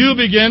 you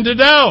begin to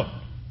doubt.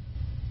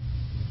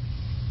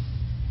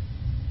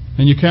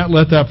 And you can't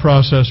let that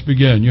process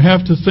begin. You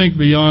have to think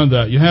beyond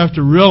that. You have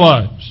to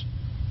realize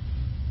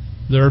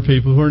there are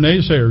people who are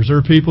naysayers. There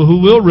are people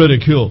who will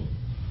ridicule.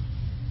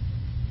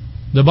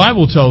 The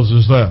Bible tells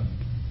us that.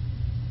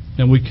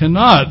 And we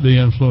cannot be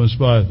influenced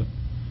by them.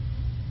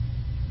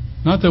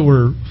 Not that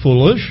we're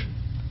foolish.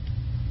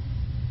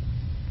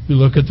 We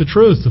look at the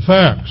truth, the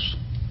facts.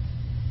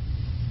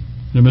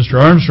 Now, Mr.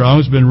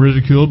 Armstrong has been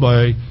ridiculed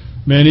by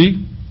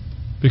many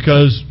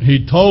because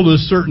he told us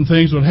certain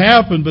things would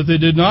happen, but they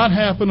did not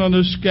happen on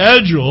the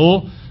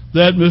schedule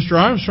that Mr.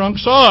 Armstrong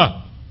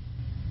saw.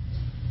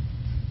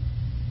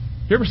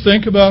 You ever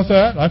think about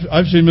that?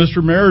 I've seen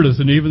Mr. Meredith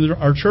and even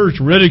our church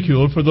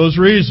ridiculed for those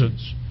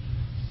reasons.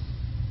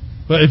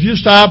 But if you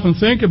stop and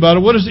think about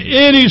it, what does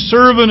any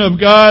servant of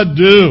God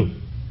do?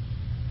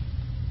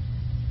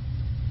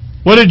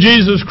 What did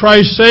Jesus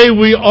Christ say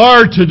we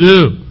are to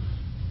do?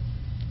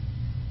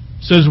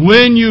 It says,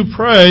 when you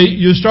pray,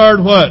 you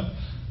start what?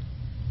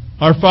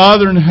 Our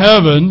Father in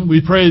heaven,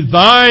 we pray,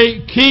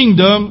 thy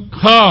kingdom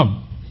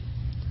come.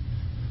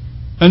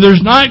 And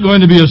there's not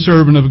going to be a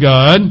servant of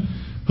God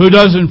who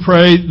doesn't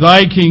pray,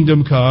 thy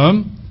kingdom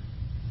come,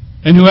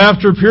 and who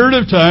after a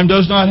period of time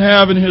does not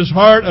have in his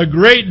heart a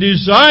great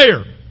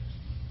desire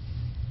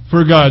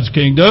for God's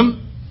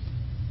kingdom,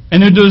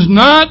 and who does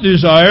not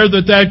desire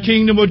that that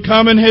kingdom would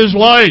come in his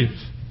life,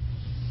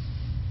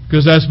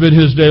 because that's been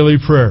his daily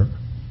prayer.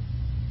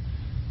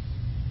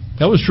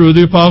 That was true of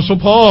the Apostle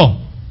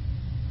Paul.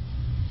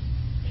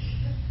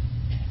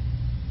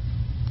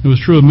 It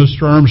was true of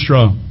Mr.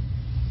 Armstrong.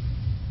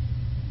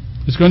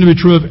 It's going to be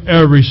true of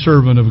every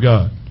servant of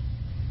God.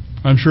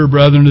 I'm sure,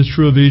 brethren, it's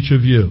true of each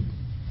of you.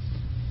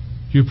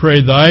 You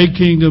pray, thy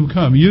kingdom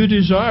come. You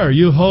desire,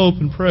 you hope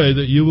and pray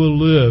that you will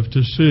live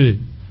to see.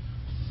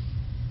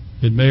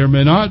 It may or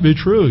may not be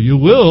true. You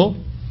will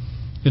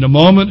in a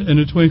moment, in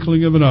a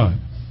twinkling of an eye.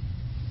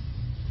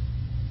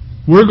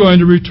 We're going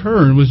to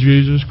return with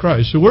Jesus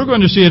Christ. So we're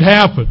going to see it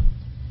happen.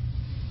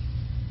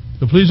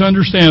 So please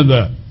understand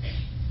that.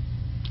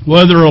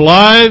 Whether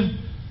alive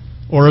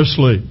or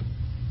asleep,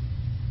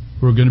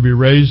 we're going to be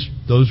raised,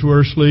 those who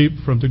are asleep,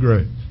 from the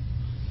grave.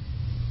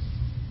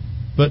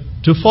 But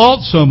to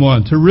fault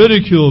someone, to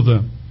ridicule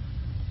them,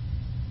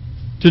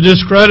 to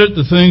discredit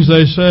the things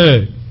they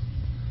say.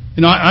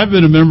 You know, I've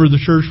been a member of the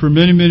church for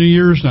many, many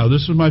years now.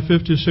 This is my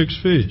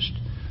 56th feast.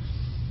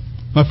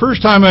 My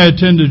first time I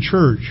attended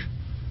church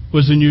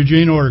was in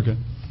Eugene,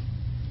 Oregon.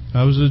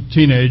 I was a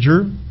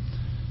teenager.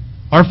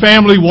 Our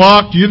family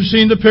walked. You've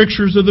seen the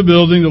pictures of the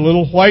building, the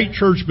little white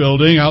church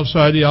building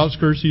outside the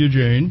outskirts of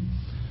Eugene.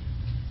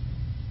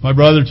 My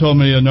brother told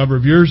me a number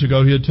of years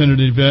ago he attended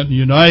an event in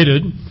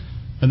United,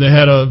 and they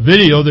had a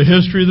video, the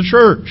history of the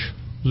church.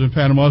 It was in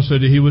Panama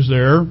City. He was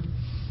there.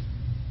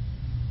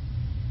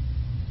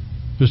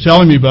 He was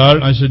telling me about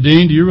it. I said,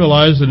 Dean, do you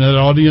realize that in that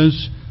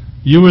audience,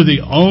 you were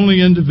the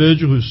only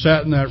individual who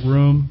sat in that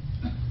room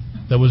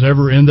that was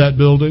ever in that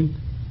building?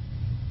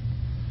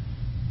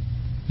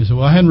 He said,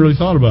 well, I hadn't really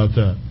thought about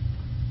that.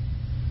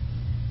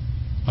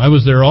 I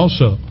was there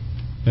also,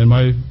 and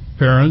my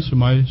parents and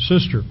my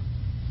sister.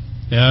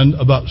 And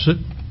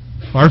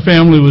our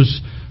family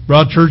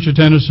brought church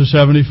attendance to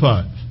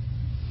 75.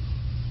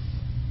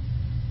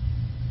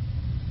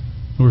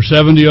 There were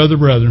 70 other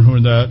brethren who were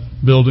in that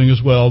building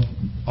as well,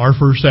 our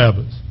first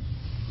Sabbath.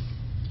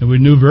 And we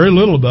knew very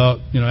little about,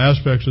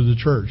 aspects of the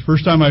church.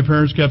 First time my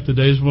parents kept the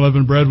days of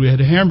unleavened bread, we had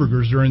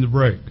hamburgers during the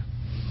break.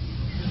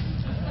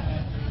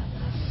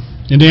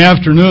 In the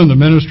afternoon, the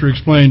minister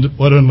explained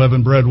what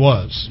unleavened bread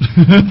was.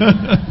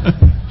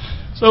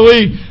 So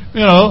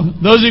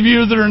those of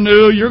you that are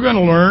new, you're going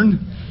to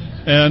learn.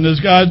 And as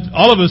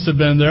all of us have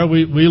been there,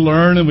 we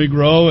learn and we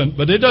grow,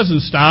 but it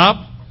doesn't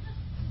stop.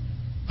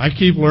 I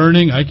keep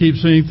learning. I keep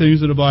seeing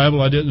things in the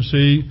Bible I didn't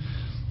see,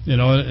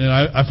 and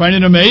I find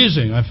it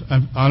amazing.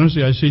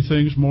 Honestly, I see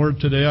things more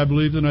today, I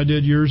believe, than I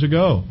did years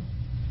ago.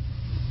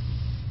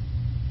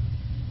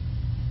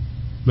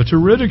 But to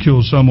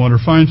ridicule someone or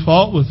find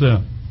fault with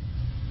them.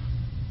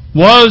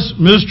 Was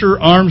Mr.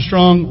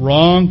 Armstrong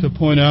wrong to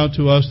point out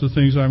to us the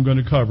things I'm going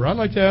to cover? I'd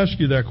like to ask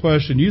you that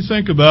question. You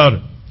think about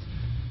it.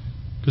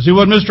 Because see,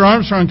 what Mr.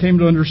 Armstrong came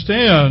to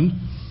understand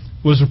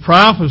was a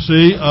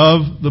prophecy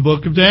of the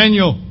book of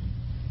Daniel.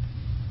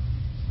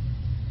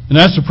 And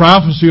that's a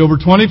prophecy over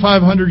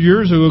 2,500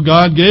 years ago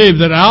God gave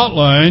that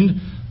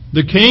outlined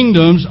the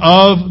kingdoms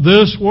of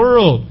this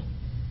world.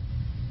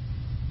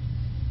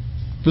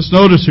 Just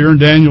notice here in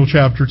Daniel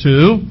chapter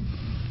 2,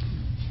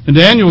 and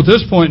Daniel at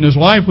this point in his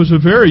life was a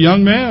very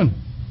young man.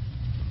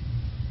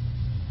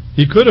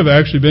 He could have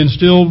actually been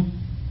still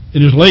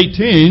in his late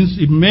teens.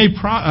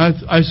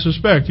 I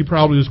suspect he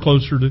probably was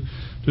closer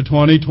to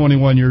 20,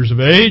 21 years of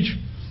age.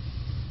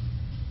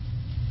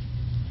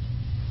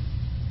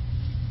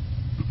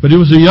 But he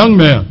was a young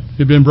man.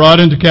 He'd been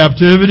brought into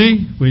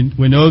captivity.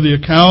 We know the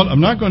account.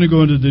 I'm not going to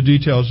go into the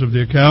details of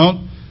the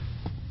account.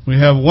 We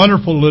have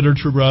wonderful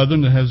literature,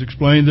 brethren, that has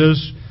explained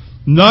this.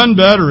 None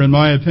better, in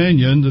my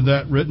opinion, than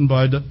that written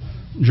by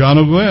John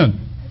Ogwyn,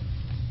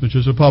 which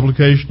is a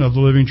publication of the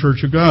Living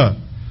Church of God.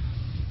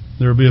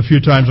 There will be a few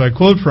times I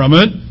quote from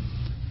it,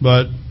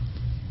 but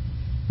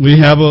we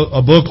have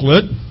a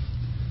booklet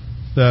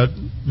that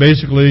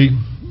basically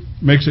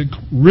makes it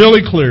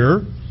really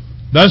clear.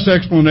 Best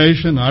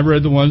explanation. I've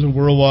read the ones in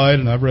Worldwide,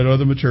 and I've read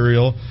other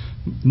material.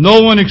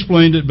 No one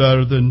explained it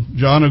better than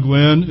John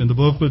Ogwyn in the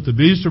booklet, The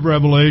Beast of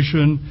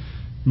Revelation,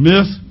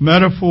 Myth,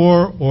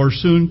 Metaphor, or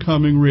Soon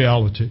Coming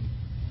Reality.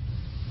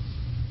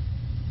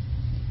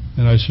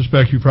 And I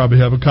suspect you probably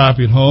have a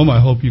copy at home. I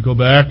hope you go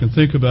back and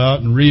think about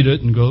and read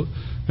it and go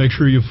make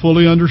sure you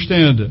fully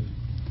understand it.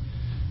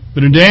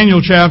 But in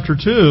Daniel chapter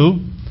 2,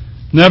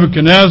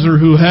 Nebuchadnezzar,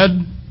 who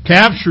had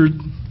captured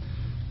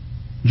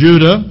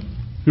Judah,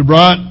 who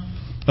brought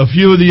a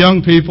few of the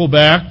young people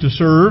back to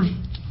serve,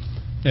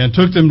 and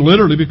took them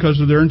literally because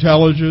of their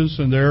intelligence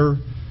and their,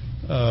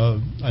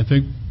 I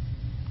think,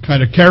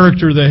 kind of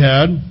character they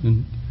had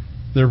and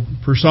their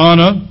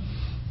persona,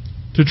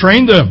 to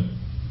train them.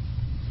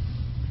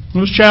 It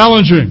was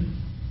challenging.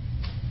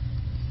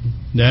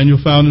 Daniel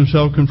found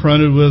himself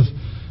confronted with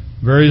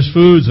various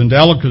foods and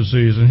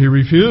delicacies, and he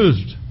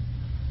refused.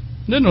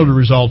 Didn't know the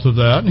result of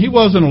that. And he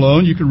wasn't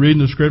alone. You can read in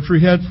the Scripture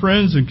he had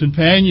friends and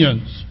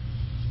companions,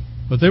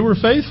 but they were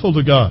faithful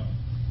to God.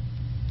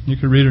 You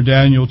can read in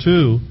Daniel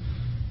 2,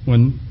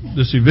 when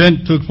this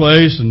event took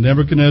place and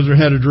Nebuchadnezzar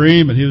had a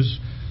dream, and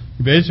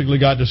he basically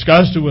got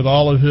disgusted with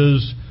all of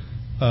his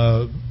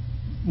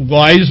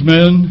wise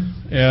men,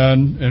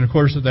 and of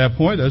course at that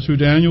point that's who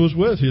Daniel was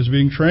with. He was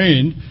being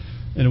trained,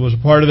 and it was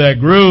a part of that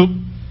group,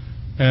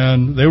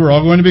 and they were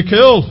all going to be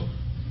killed.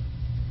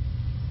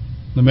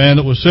 The man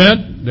that was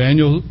sent,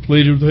 Daniel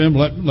pleaded with him,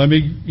 let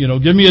me,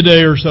 give me a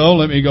day or so,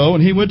 let me go,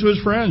 and he went to his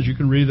friends. You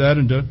can read that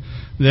in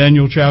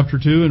Daniel chapter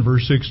 2 and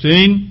verse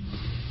 16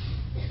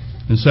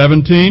 and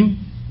 17.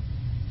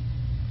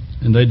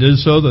 And they did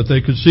so that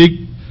they could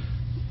seek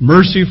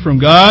mercy from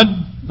God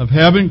of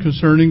heaven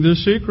concerning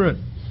this secret,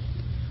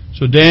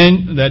 so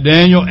that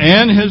Daniel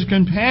and his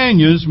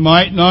companions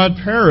might not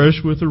perish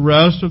with the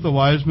rest of the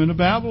wise men of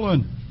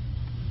Babylon.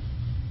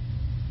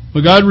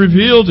 But God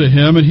revealed to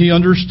him, and he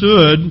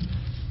understood,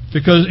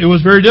 because it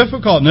was very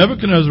difficult.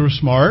 Nebuchadnezzar was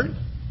smart.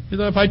 He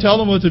thought, if I tell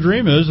them what the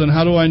dream is, then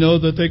how do I know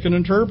that they can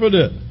interpret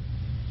it?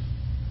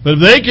 But if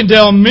they can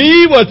tell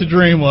me what the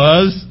dream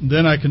was,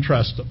 then I can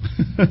trust them.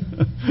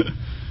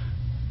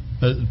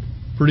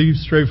 Pretty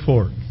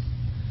straightforward.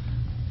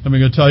 I'm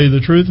going to tell you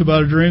the truth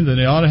about a dream, then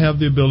they ought to have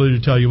the ability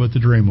to tell you what the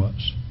dream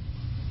was.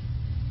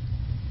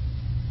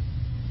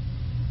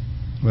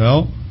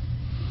 Well,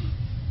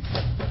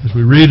 as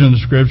we read in the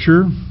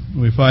Scripture,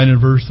 we find in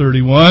verse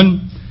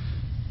 31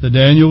 that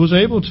Daniel was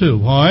able to.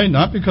 Why?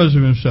 Not because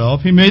of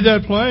himself. He made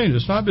that plain.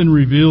 It's not been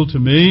revealed to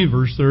me,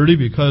 verse 30,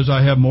 because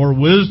I have more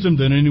wisdom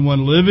than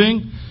anyone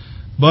living,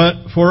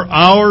 but for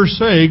our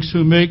sakes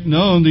who make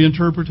known the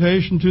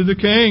interpretation to the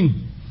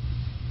king.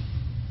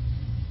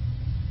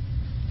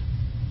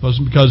 It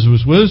wasn't because of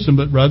his wisdom,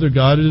 but rather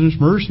God in his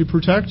mercy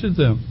protected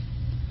them.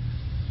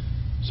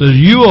 It says,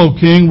 you, O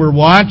king, were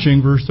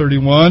watching, verse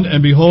 31,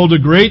 and behold, a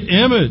great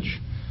image.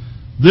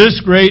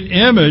 This great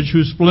image,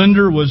 whose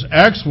splendor was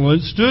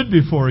excellent, stood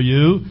before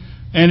you,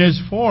 and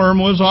its form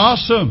was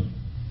awesome.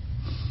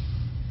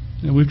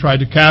 And we've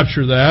tried to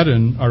capture that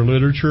in our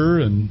literature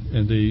and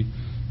the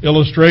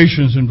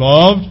illustrations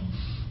involved.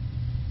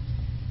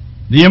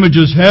 The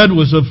image's head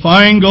was of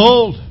fine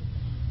gold,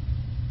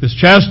 its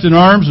chest and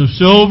arms of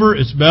silver,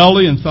 its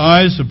belly and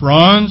thighs of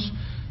bronze,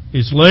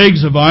 its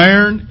legs of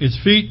iron, its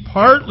feet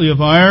partly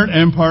of iron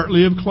and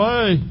partly of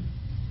clay.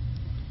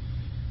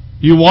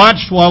 You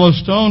watched while a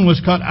stone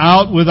was cut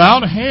out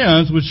without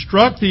hands, which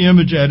struck the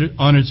image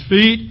on its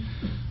feet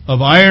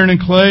of iron and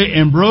clay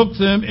and broke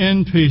them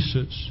in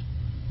pieces.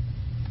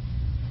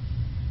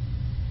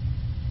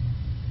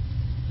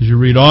 As you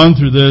read on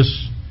through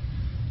this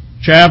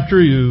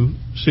chapter, you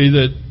see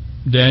that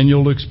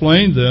Daniel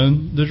explained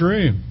then the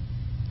dream.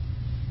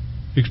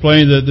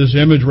 Explained that this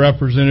image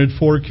represented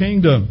 4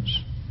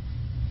 kingdoms.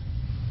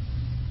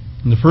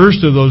 And the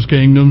first of those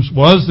kingdoms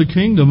was the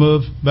kingdom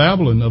of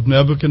Babylon, of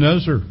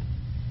Nebuchadnezzar.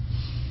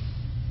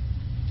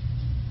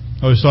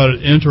 I always thought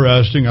it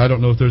interesting. I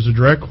don't know if there's a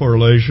direct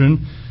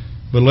correlation,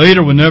 but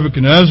later when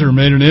Nebuchadnezzar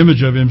made an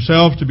image of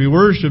himself to be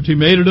worshipped, he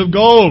made it of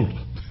gold.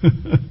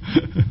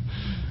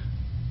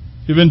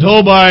 You've been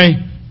told by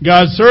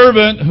God's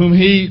servant, whom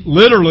he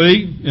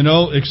literally,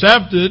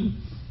 accepted,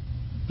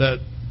 that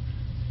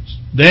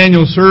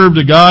Daniel served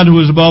a God who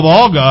was above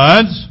all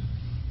gods,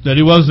 that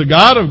he was the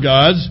God of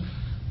gods,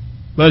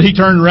 but he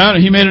turned around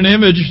and he made an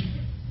image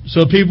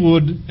so people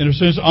would, in a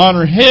sense,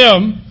 honor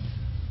him.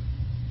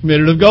 He made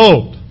it of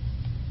gold.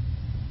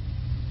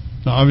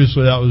 Now,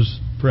 obviously, that was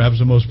perhaps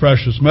the most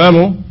precious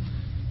metal,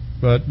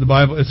 but the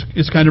Bible,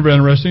 it's kind of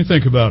interesting to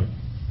think about it.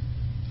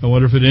 I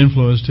wonder if it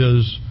influenced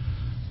his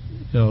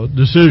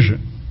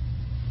decision.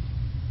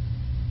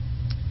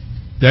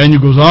 Daniel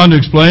goes on to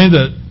explain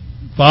that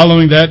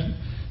following that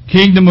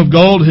kingdom of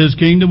gold, his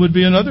kingdom would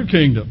be another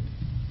kingdom.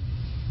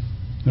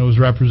 It was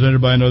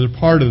represented by another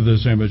part of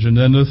this image. And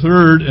then the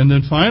third, and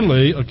then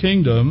finally, a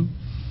kingdom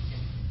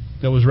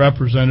that was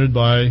represented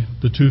by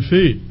the 2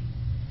 feet,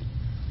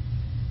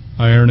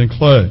 iron and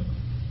clay.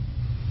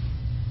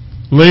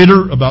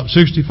 Later, about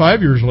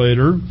 65 years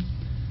later,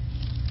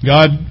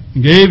 God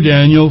gave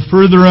Daniel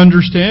further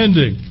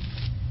understanding.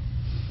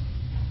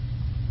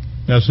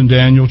 That's in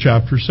Daniel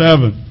chapter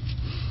 7.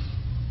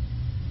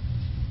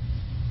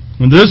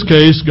 In this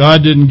case,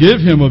 God didn't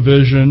give him a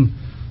vision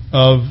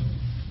of,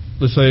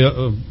 let's say,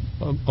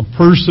 a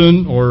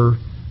person, or,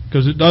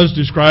 because it does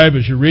describe,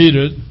 as you read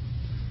it,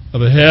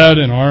 of a head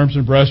and arms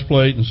and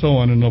breastplate and so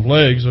on, and of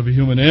legs of a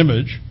human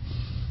image.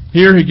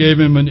 Here he gave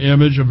him an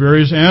image of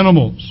various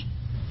animals.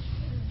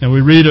 And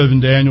we read of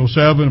in Daniel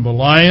 7 of a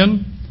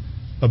lion,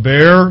 a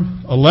bear,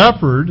 a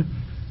leopard.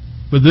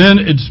 But then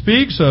it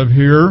speaks of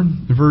here,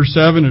 in verse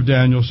 7 of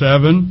Daniel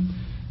 7,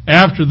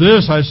 after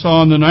this I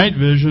saw in the night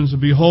visions,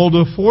 and behold,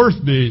 a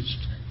fourth beast,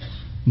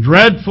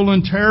 dreadful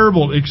and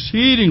terrible,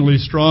 exceedingly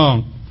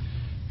strong.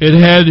 It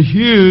had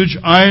huge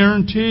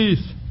iron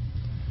teeth.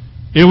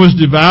 It was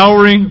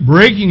devouring,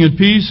 breaking in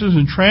pieces,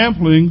 and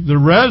trampling the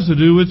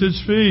residue with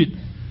its feet.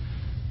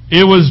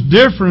 It was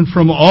different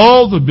from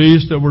all the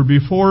beasts that were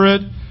before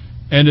it,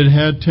 and it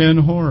had 10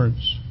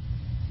 horns.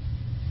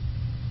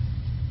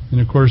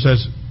 And of course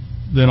that's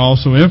then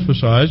also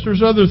emphasized.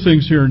 There's other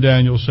things here in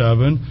Daniel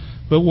 7,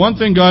 but one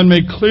thing God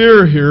made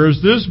clear here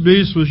is this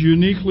beast was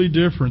uniquely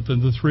different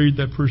than the 3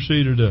 that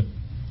preceded it.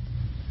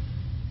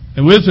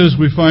 And with this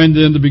we find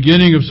then the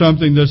beginning of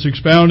something that's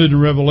expounded in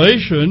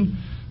Revelation,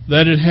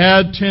 that it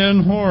had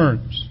 10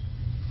 horns.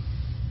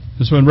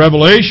 And so in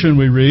Revelation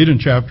we read in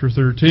chapter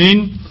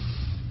 13,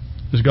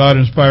 as God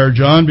inspired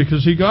John,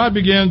 because God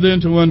began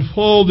then to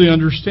unfold the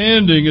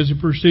understanding as he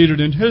proceeded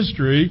in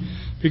history,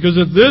 because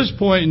at this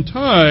point in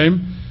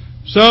time,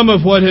 some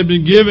of what had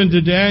been given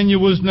to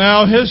Daniel was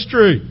now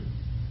history.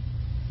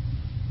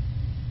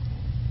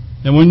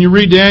 And when you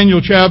read Daniel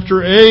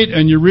chapter 8,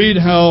 and you read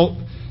how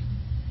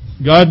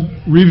God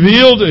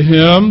revealed to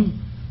him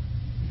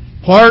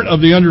part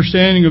of the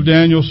understanding of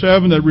Daniel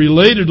 7 that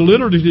related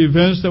literally to the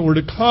events that were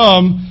to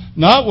come,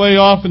 not way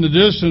off in the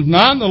distance,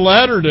 not in the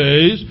latter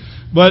days,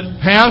 but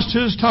past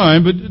his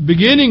time, but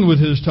beginning with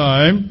his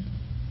time,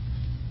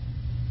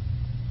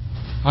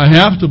 I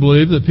have to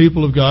believe that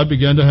people of God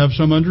began to have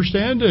some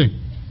understanding.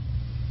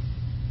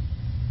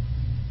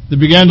 They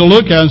began to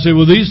look at it and say,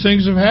 well, these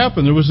things have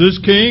happened. There was this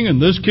king,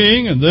 and this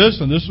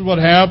is what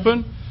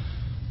happened,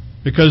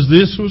 because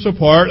this was a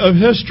part of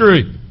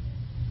history.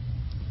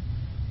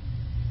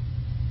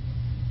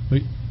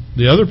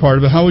 The other part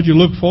of it, how would you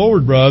look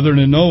forward, brethren,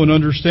 and know and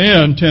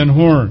understand 10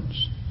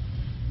 horns?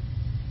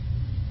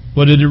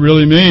 What did it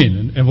really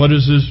mean? And what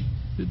is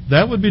this?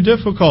 That would be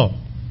difficult.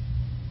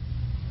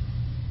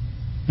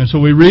 And so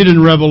we read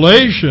in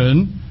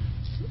Revelation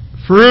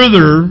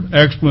further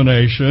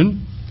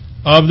explanation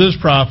of this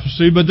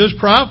prophecy. But this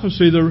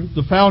prophecy,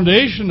 the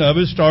foundation of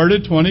it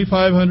started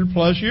 2,500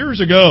 plus years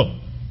ago.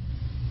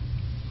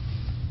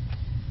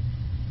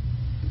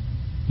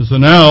 So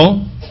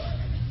now,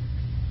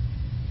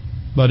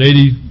 about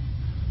 80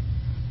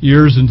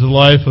 years into the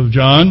life of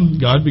John,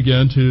 God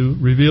began to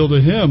reveal to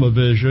him a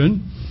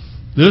vision.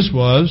 This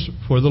was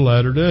for the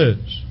latter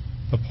days.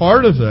 A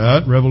part of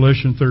that,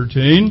 Revelation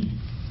 13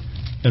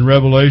 and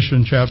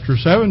Revelation chapter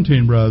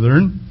 17,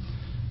 brethren,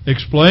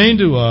 explain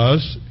to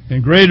us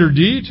in greater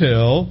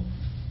detail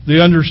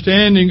the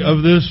understanding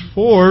of this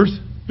fourth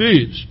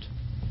beast.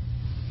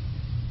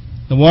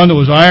 The one that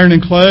was iron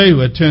and clay, who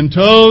had 10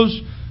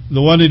 toes,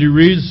 the one that he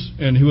reads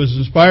and who was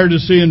inspired to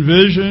see in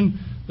vision,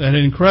 that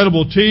had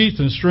incredible teeth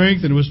and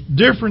strength, and it was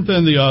different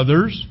than the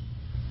others.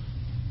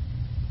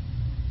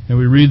 And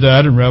we read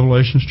that in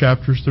Revelation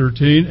chapters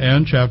 13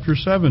 and chapter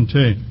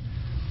 17.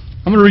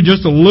 I'm going to read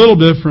just a little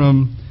bit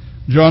from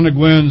John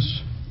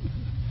McGuinn's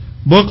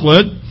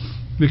booklet,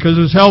 because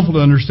it's helpful to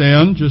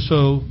understand, just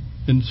so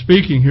in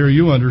speaking here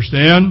you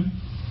understand.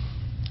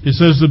 It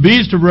says, the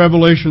beast of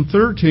Revelation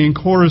 13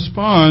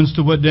 corresponds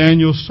to what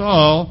Daniel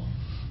saw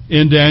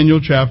in Daniel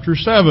chapter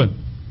 7.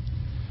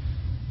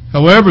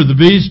 However, the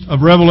beast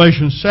of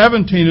Revelation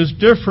 17 is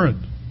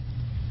different.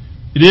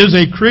 It is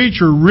a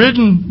creature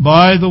ridden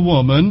by the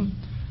woman.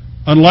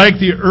 Unlike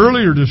the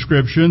earlier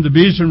description, the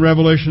beast in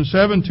Revelation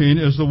 17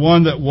 is the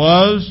one that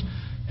was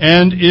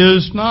and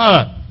is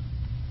not.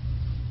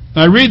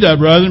 I read that,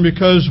 brethren,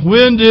 because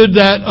when did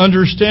that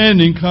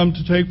understanding come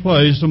to take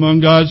place among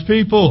God's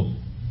people?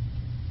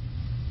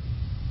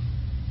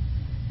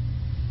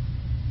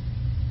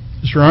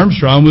 Mr.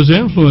 Armstrong was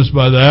influenced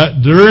by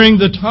that during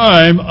the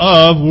time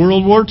of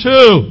World War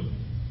II.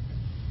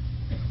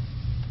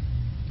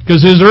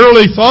 Because his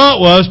early thought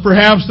was,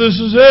 perhaps this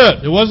is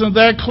it. It wasn't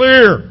that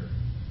clear.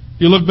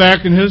 You look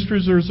back in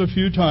history, there's a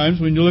few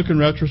times when you look in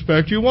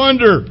retrospect, you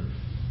wonder.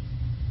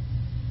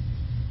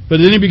 But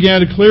then he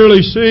began to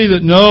clearly see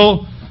that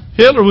no,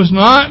 Hitler was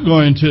not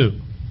going to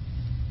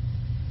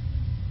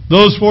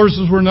Those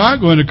forces were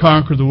not going to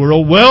conquer the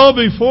world well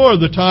before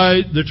the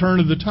turn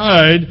of the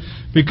tide,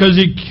 because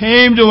he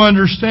came to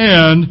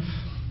understand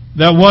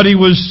that what he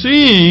was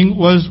seeing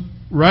was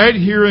right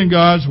here in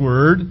God's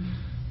Word.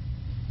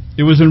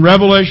 It was in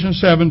Revelation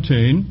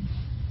 17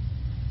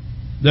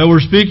 that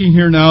we're speaking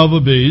here now of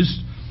a beast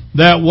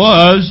that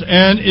was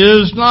and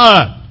is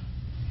not.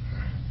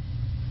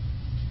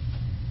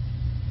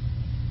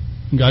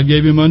 God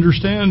gave him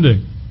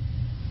understanding.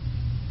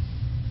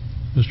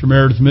 Mr.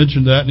 Meredith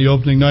mentioned that in the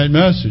opening night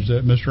message,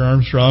 that Mr.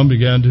 Armstrong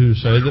began to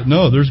say that,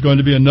 no, there's going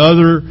to be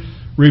another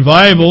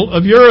revival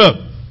of Europe.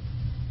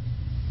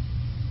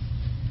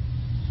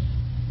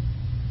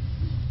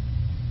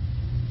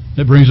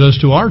 That brings us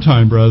to our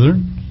time,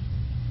 brethren.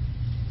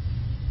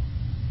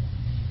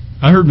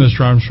 I heard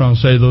Mr. Armstrong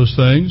say those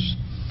things.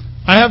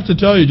 I have to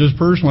tell you, just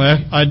personally,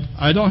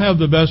 I don't have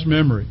the best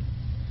memory.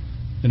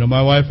 You know,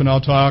 my wife and I'll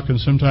talk, and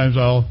sometimes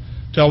I'll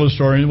tell a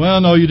story, and, well,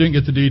 no, you didn't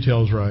get the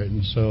details right.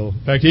 And so,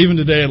 in fact, even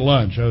today at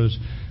lunch, we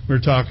were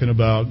talking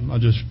about, I'll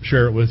just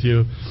share it with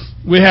you.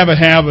 We have a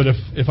habit,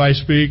 if I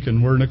speak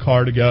and we're in a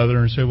car together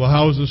and say, well,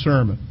 how was the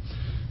sermon?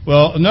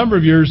 Well, a number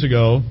of years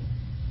ago,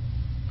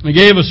 I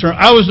gave a sermon.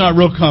 I was not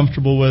real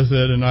comfortable with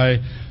it, and I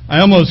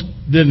almost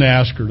didn't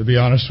ask her, to be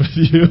honest with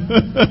you.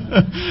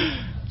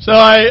 So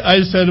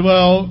I said,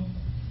 well,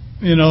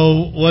 you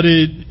know,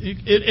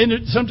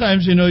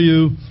 sometimes, you know,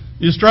 you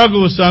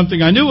struggle with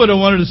something. I knew what I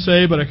wanted to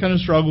say, but I kind of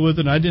struggled with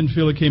it, and I didn't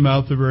feel it came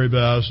out the very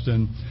best.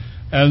 And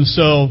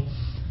so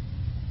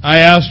I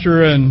asked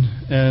her,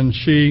 and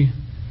she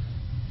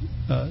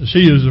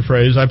used the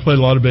phrase, I played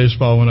a lot of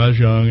baseball when I was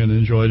young and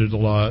enjoyed it a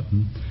lot.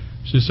 And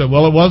she said,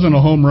 well, it wasn't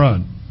a home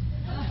run.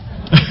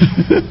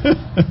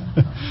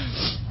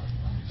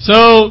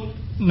 So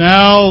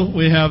now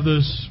we have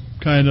this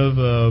kind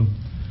of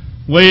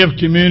way of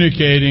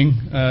communicating.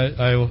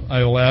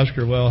 I will ask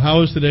her, well, how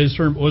was today's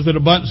sermon? Was it a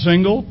bunt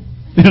single?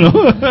 You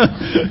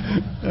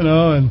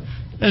know,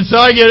 and so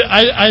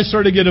I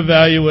sort of get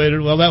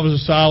evaluated. Well, that was a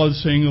solid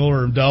single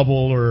or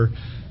double, or,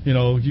 you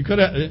know, you could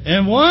have.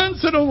 And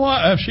once in a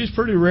while, she's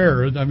pretty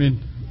rare. I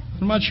mean,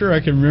 I'm not sure I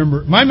can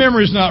remember. My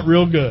memory's not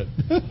real good.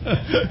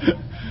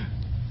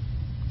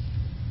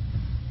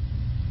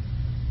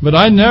 But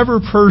I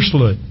never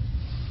personally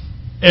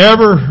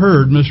ever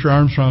heard Mr.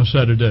 Armstrong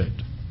set a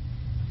date.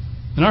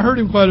 And I heard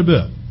him quite a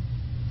bit.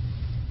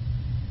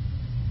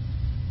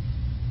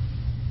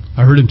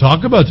 I heard him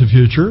talk about the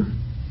future.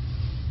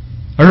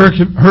 I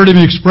heard him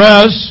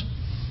express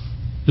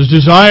his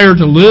desire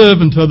to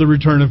live until the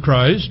return of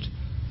Christ.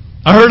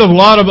 I heard a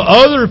lot of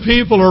other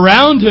people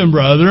around him,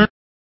 brethren,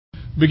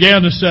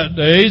 began to set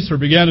dates or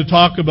began to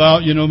talk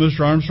about, you know,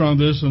 Mr. Armstrong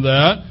this and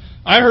that.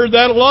 I heard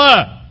that a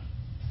lot.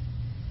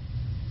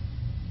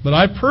 But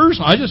I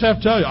just have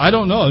to tell you, I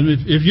don't know.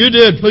 If you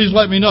did, please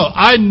let me know.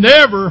 I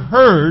never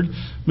heard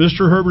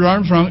Mr. Herbert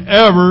Armstrong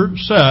ever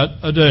set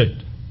a date.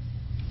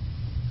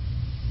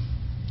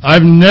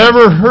 I've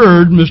never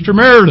heard Mr.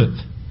 Meredith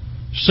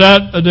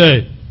set a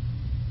date.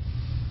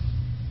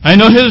 I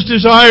know his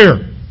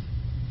desire.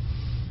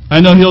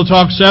 I know he'll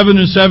talk 7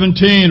 and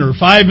 17 or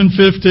 5 and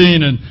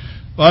 15,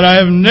 but I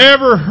have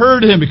never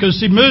heard him, because,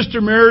 see,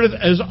 Mr. Meredith,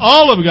 as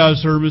all of God's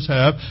servants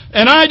have,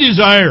 and I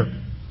desire,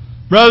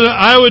 brother,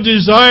 I would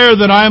desire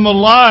that I'm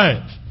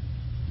alive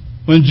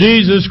when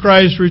Jesus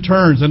Christ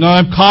returns, and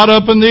I'm caught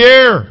up in the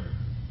air.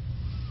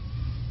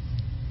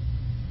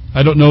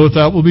 I don't know if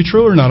that will be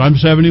true or not. I'm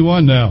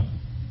 71 now.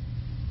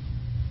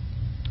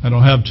 I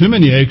don't have too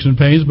many aches and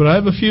pains, but I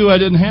have a few I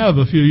didn't have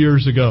a few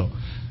years ago.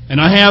 And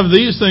I have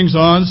these things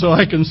on so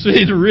I can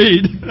see to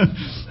read.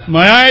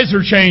 My eyes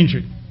are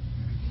changing.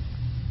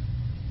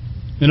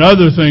 And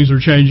other things are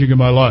changing in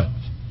my life.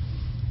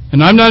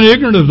 And I'm not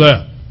ignorant of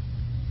that.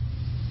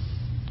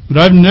 But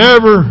I've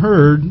never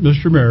heard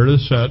Mr.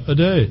 Meredith set a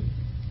date.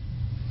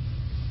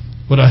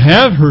 What I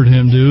have heard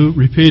him do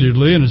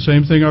repeatedly, and the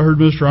same thing I heard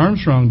Mr.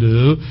 Armstrong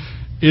do,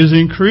 is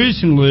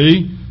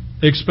increasingly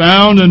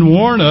expound and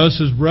warn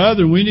us as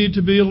brethren. We need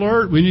to be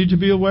alert. We need to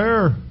be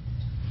aware.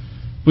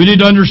 We need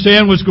to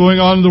understand what's going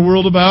on in the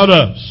world about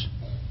us.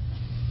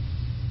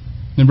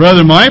 And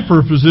brethren, my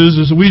purpose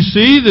is we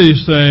see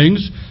these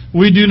things,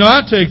 we do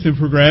not take them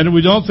for granted.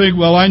 We don't think,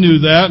 well, I knew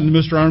that, and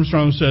Mr.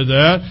 Armstrong said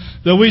that.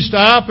 That we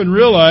stop and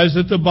realize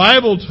that the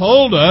Bible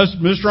told us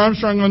Mr.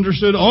 Armstrong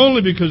understood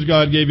only because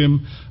God gave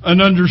him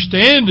an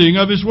understanding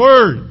of His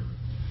Word.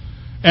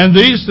 And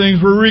these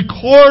things were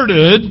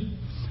recorded,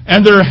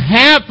 and they're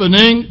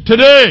happening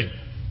today.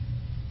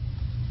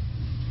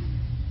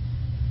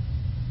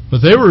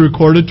 But they were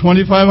recorded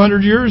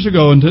 2,500 years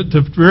ago, and to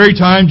the very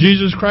time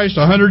Jesus Christ,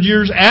 100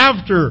 years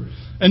after.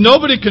 And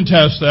nobody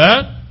contests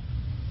that.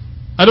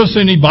 I don't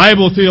see any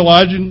Bible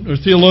theologian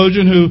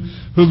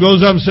who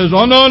goes up and says,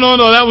 oh, no,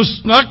 that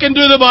was snuck into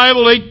the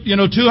Bible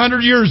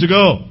 200 years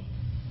ago.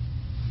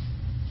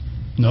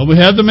 No, we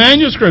have the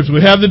manuscripts.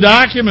 We have the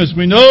documents.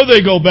 We know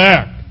they go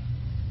back.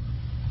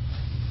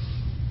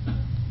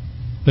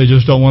 They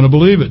just don't want to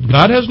believe it.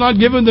 God has not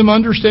given them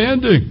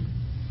understanding.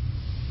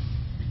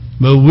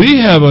 But we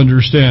have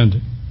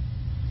understanding.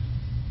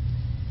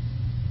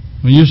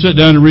 When you sit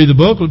down and read the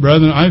booklet,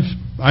 brethren,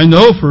 I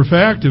know for a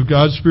fact if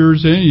God's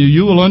Spirit's in you,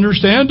 you will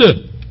understand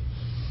it.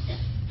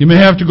 You may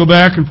have to go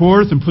back and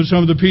forth and put some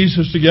of the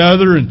pieces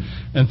together and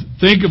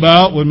think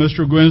about what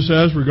Mr. Gwynn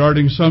says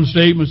regarding some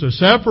statements that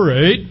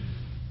separate,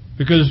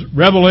 because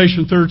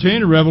Revelation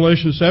 13 and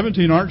Revelation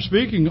 17 aren't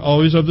speaking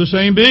always of the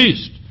same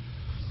beast.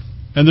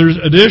 And there's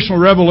additional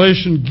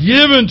revelation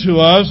given to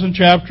us in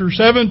chapter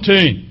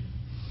 17.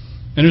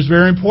 And it's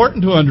very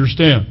important to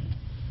understand.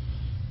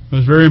 It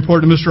was very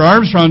important to Mr.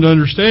 Armstrong to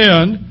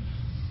understand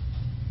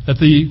that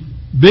the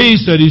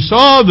beast that he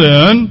saw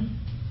then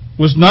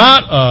was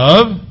not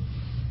of,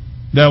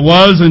 that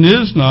was and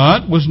is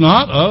not, was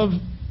not of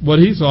what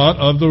he thought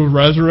of the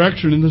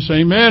resurrection in the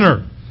same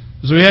manner.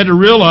 So he had to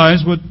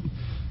realize what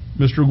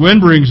Mr. Gwynn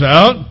brings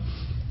out.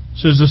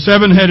 Says the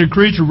seven-headed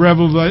creature of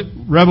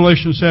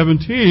Revelation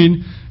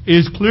 17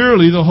 is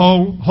clearly the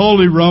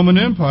Holy Roman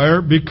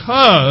Empire,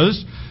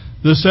 because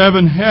the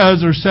seven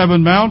heads are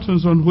seven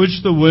mountains on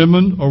which the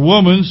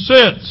woman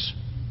sits.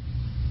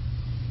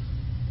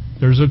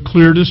 There's a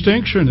clear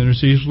distinction, and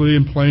it's easily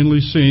and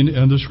plainly seen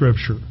in the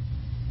Scripture.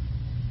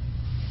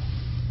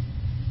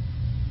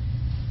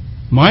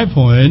 My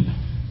point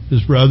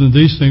is, brethren,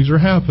 these things are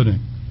happening.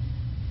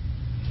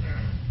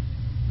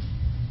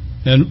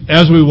 And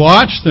as we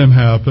watch them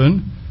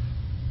happen,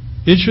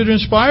 it should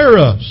inspire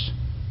us.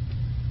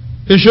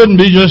 It shouldn't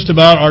be just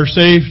about our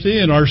safety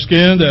and our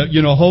skin that,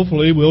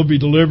 hopefully we'll be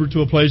delivered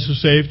to a place of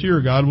safety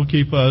or God will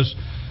keep us.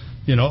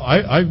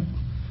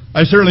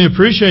 I certainly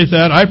appreciate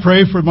that. I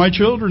pray for my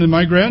children and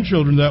my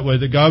grandchildren that way,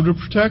 that God would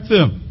protect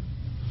them.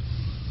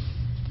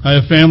 I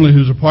have family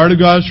who's a part of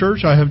God's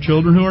church. I have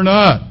children who are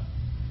not.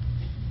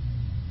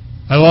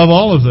 I love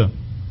all of them.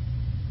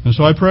 And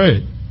so I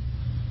pray.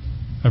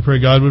 I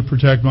pray God would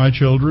protect my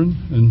children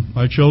and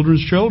my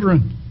children's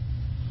children.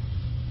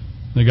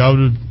 That God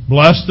would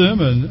bless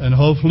them and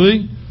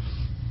hopefully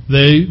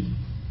they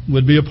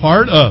would be a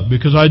part of.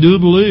 Because I do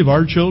believe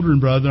our children,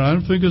 brethren, I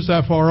don't think it's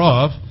that far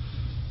off,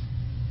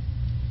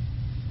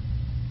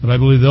 but I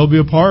believe they'll be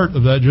a part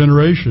of that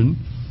generation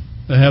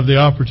that have the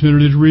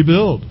opportunity to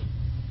rebuild.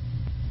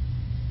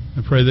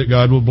 I pray that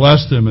God will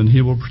bless them and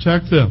He will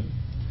protect them.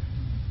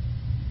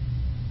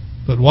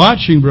 But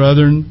watching,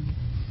 brethren,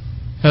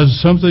 has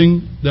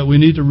something that we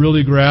need to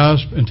really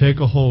grasp and take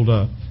a hold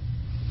of.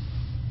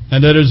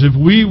 And that is, if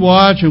we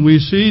watch and we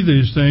see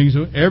these things,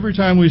 every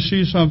time we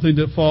see something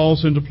that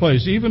falls into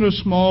place, even a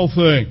small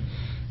thing,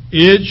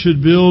 it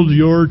should build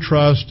your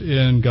trust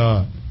in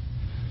God.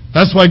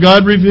 That's why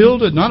God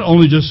revealed it, not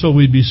only just so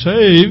we'd be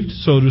saved,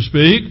 so to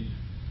speak.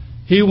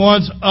 He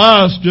wants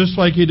us, just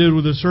like He did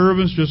with the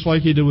servants, just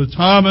like He did with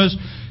Thomas,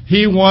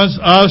 He wants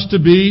us to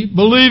be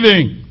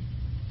believing.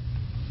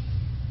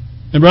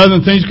 And rather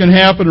than things can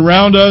happen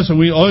around us and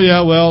we,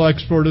 I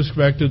sort of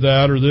expected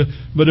that.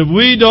 But if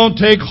we don't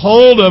take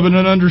hold of it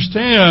and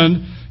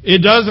understand,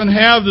 it doesn't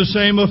have the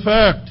same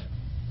effect.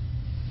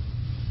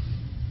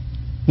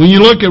 When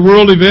you look at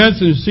world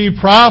events and see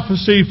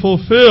prophecy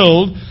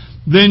fulfilled,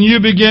 then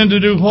you begin to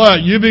do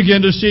what? You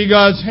begin to see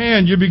God's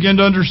hand. You begin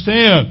to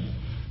understand.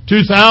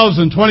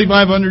 2,000,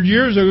 2,500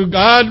 years ago,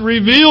 God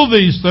revealed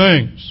these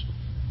things.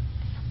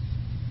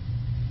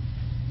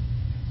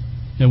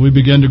 And we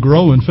begin to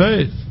grow in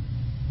faith.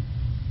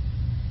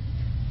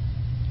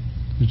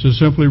 It's just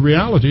simply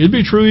reality. It'd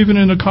be true even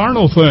in a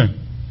carnal thing.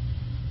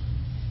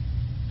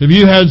 If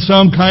you had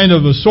some kind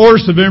of a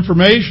source of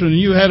information and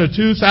you had a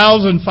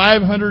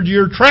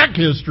 2,500-year track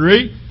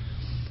history,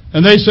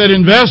 and they said,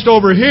 invest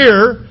over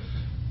here,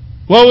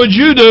 what would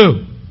you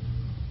do?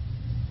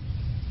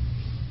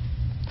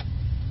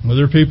 Well,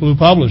 there are people who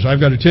publish, I've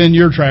got a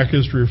 10-year track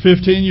history or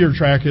 15-year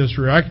track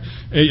history.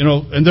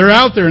 And they're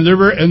out there, and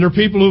there are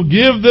people who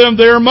give them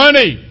their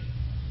money,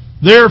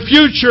 their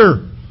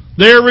future,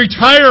 their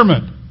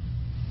retirement.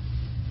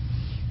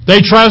 They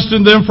trust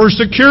in them for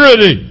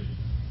security.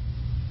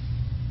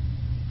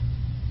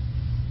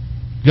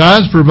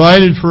 God's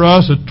provided for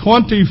us a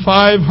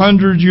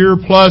 2,500-year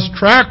plus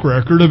track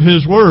record of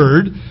His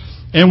Word,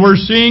 and we're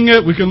seeing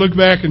it. We can look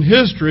back in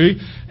history,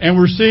 and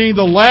we're seeing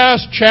the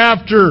last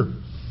chapter,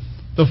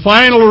 the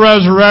final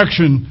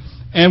resurrection,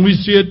 and we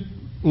see it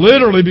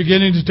literally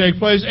beginning to take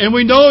place. And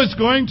we know it's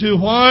going to.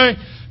 Why?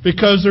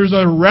 Because there's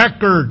a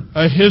record,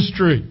 a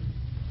history.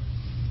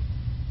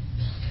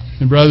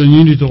 And brethren,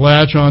 you need to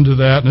latch onto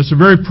that. And it's the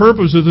very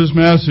purpose of this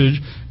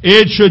message.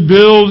 It should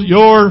build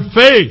your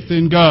faith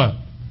in God.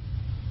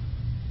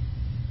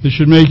 It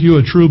should make you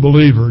a true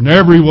believer in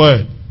every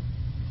way.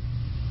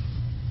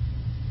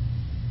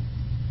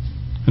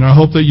 And I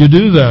hope that you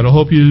do that. I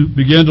hope you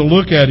begin to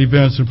look at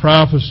events and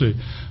prophecy.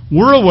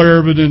 We're aware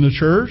of it in the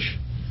church.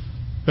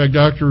 In fact,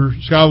 Dr.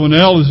 Scott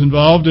Winnell is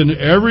involved in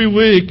every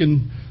week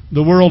in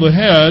the world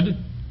ahead.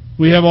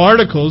 We have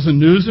articles in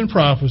News and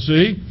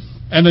Prophecy.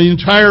 And the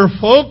entire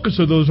focus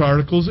of those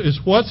articles is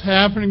what's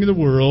happening in the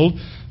world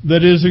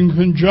that is in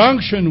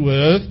conjunction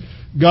with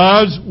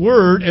God's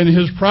Word and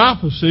His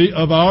prophecy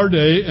of our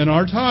day and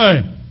our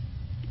time.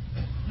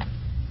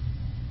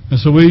 And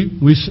so we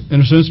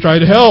in a sense, try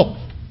to help.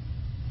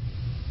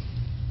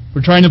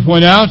 We're trying to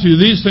point out to you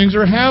these things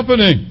are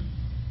happening.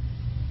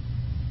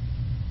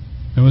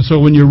 And so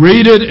when you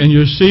read it and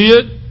you see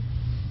it,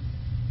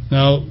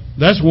 now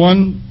that's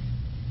one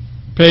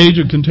page.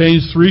 It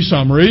contains 3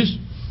 summaries.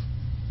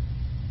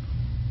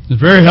 It's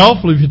very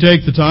helpful if you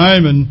take the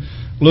time and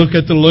look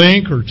at the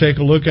link or take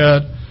a look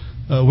at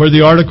where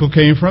the article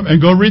came from and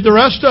go read the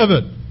rest of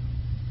it.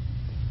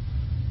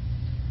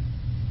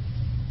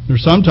 There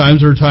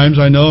are times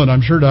I know, and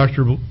I'm sure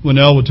Dr.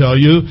 Winnell will tell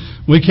you,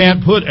 we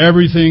can't put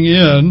everything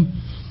in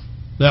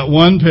that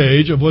one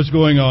page of what's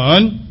going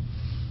on,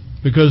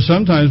 because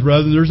sometimes,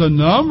 brethren, there's a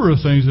number of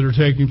things that are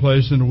taking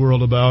place in the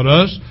world about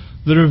us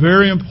that are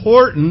very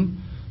important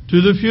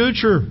to the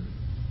future.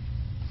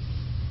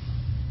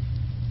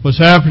 What's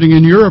happening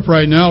in Europe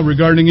right now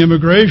regarding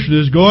immigration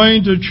is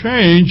going to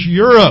change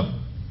Europe.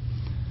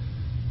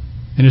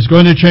 And it's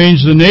going to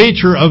change the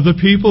nature of the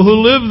people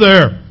who live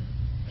there.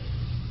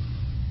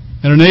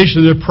 And a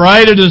nation that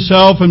prided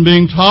itself in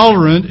being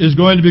tolerant is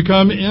going to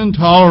become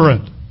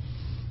intolerant.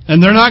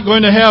 And they're not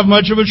going to have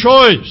much of a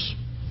choice.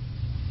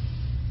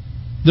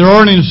 They're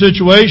already in a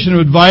situation of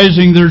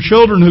advising their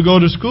children who go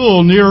to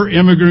school near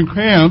immigrant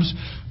camps,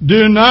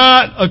 do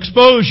not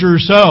expose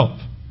yourself.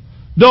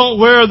 Don't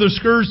wear the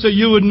skirts that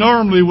you would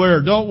normally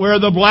wear. Don't wear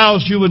the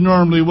blouse you would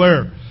normally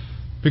wear.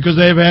 Because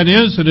they've had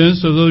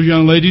incidents of those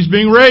young ladies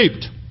being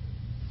raped.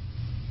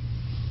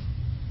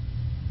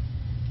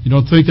 You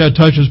don't think that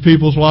touches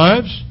people's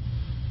lives?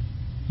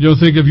 You don't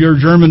think if you're a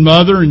German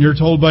mother and you're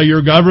told by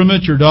your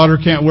government your daughter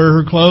can't wear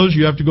her clothes,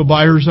 you have to go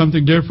buy her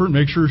something different,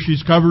 make sure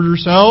she's covered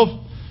herself,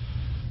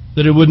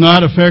 that it would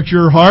not affect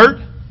your heart?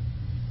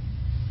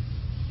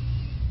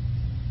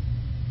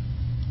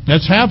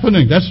 That's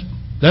happening.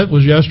 That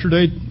was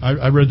yesterday.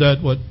 I read that,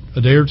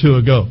 a day or two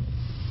ago.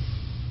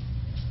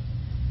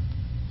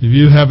 If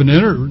you have an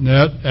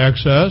internet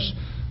access,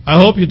 I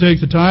hope you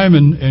take the time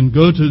and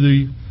go to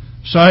the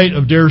site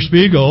of Der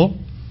Spiegel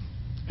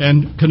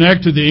and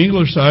connect to the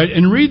English site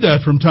and read that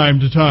from time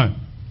to time.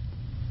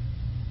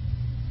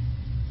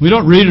 We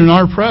don't read in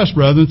our press,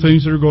 brethren,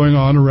 things that are going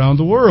on around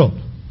the world.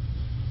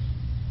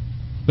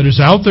 But it's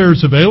out there,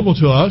 it's available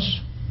to us.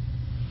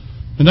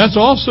 And that's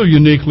also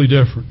uniquely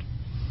different.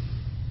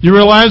 You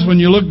realize when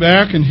you look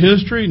back in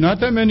history, not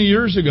that many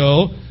years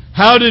ago,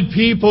 how did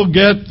people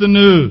get the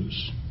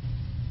news?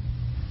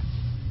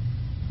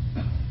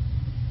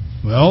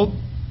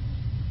 Well,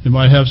 you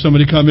might have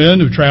somebody come in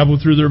who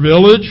traveled through their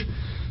village,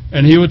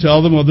 and he would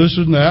tell them, well, this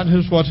and that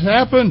is what's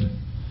happened.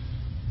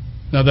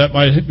 Now, that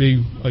might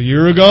be a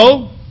year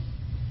ago,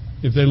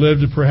 if they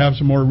lived in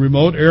perhaps a more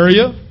remote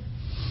area.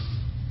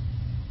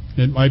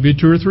 It might be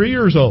 2 or 3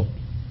 years old.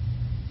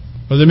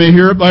 Or they may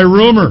hear it by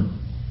rumor.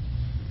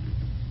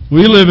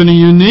 We live in a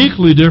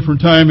uniquely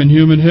different time in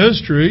human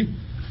history.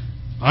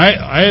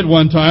 I at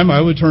one time, I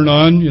would turn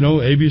on,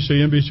 ABC,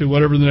 NBC,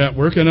 whatever the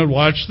network, and I'd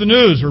watch the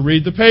news or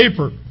read the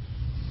paper.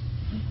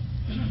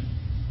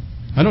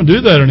 I don't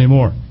do that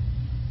anymore.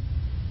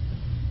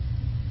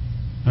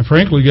 I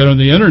frankly get on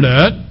the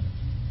internet,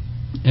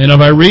 and if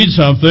I read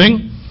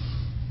something,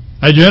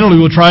 I generally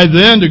will try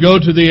then to go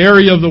to the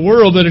area of the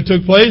world that it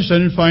took place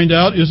in and find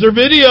out, is there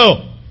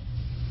video?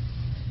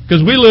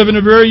 Because we live in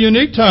a very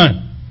unique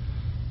time.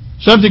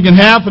 Something can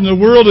happen in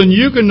the world and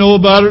you can know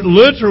about it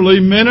literally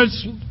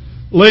minutes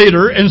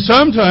later, and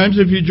sometimes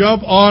if you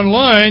jump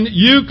online,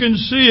 you can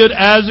see it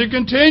as it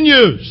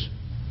continues.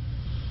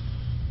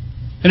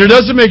 And it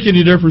doesn't make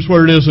any difference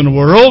where it is in the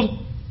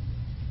world.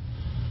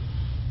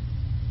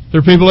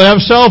 There are people that have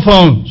cell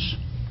phones.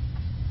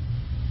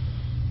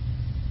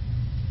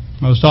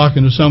 I was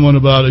talking to someone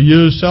about a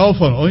used cell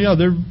phone. Oh yeah,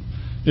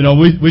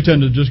 we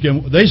tend to just get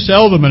them. They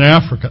sell them in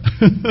Africa.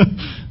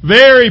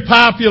 Very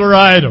popular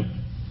item.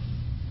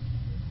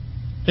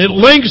 It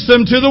links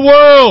them to the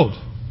world.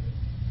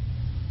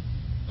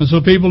 And so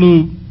people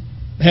who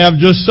have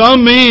just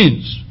some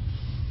means,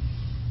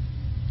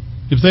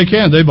 if they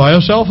can, they buy a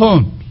cell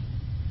phone.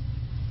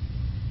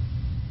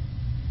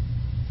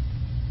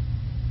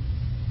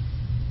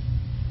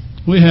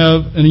 We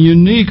have a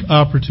unique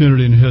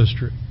opportunity in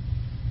history.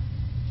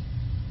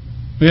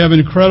 We have an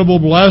incredible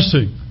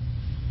blessing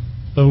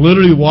of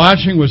literally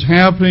watching what's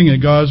happening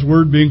and God's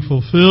Word being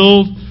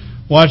fulfilled,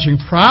 watching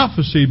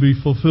prophecy be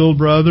fulfilled,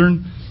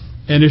 brethren,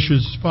 and it should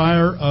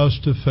inspire us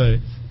to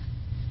faith.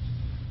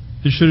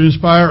 It should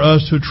inspire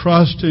us to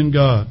trust in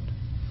God.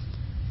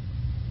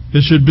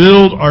 It should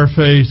build our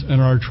faith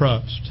and our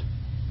trust.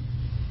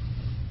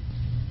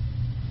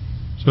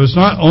 So it's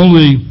not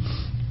only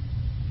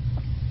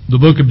the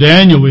book of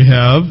Daniel we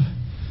have,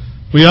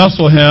 we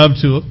also have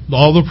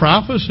all the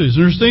prophecies.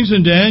 There's things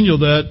in Daniel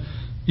that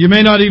you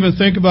may not even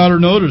think about or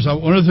notice.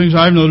 One of the things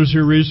I've noticed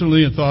here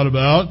recently and thought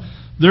about,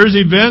 there's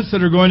events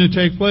that are going to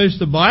take place.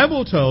 The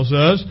Bible tells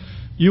us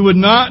you would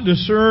not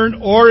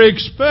discern or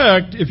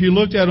expect if you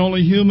looked at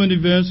only human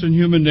events and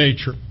human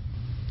nature.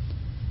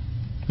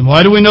 And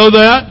why do we know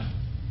that?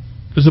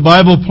 Because the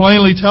Bible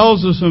plainly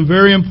tells us some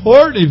very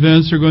important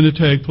events are going to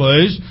take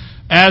place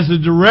as a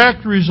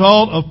direct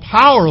result of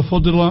powerful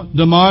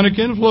demonic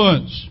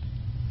influence.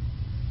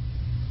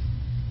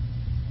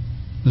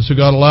 And so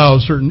God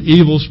allows certain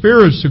evil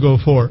spirits to go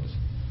forth.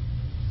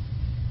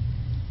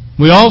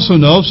 We also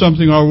know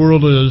something our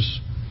world is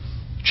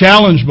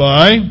challenged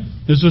by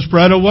is the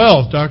spread of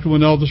wealth. Dr.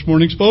 Winnell this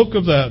morning spoke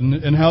of that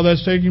and how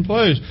that's taking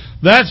place.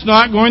 That's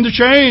not going to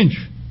change.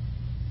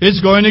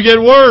 It's going to get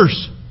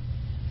worse.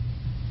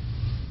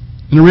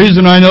 And the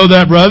reason I know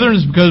that, brethren,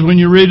 is because when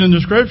you read in the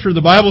Scripture, the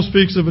Bible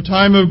speaks of a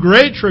time of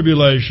great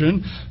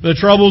tribulation that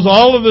troubles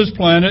all of this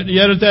planet,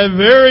 yet at that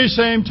very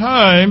same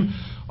time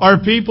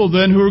are people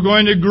then who are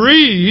going to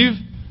grieve.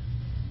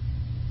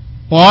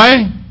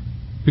 Why?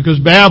 Because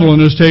Babylon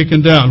is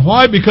taken down.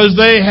 Why? Because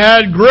they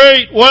had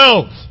great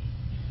wealth.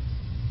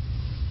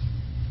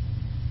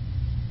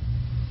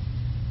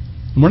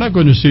 And we're not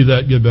going to see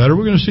that get better.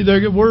 We're going to see that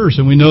get worse.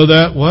 And we know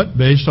that, what?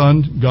 Based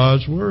on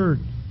God's Word.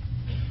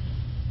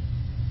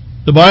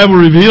 The Bible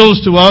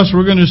reveals to us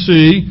we're going to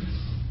see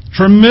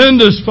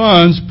tremendous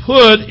funds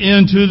put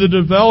into the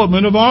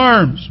development of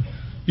arms.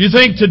 You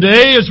think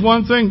today is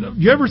one thing. Do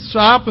you ever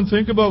stop and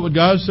think about what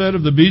God said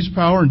of the beast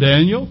power in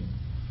Daniel?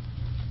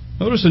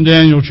 Notice in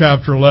Daniel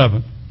chapter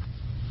 11.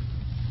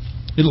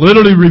 It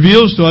literally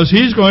reveals to us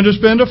he's going to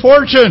spend a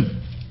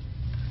fortune.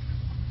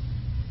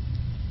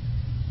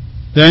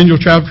 Daniel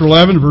chapter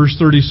 11, verse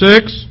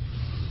 36.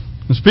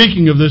 And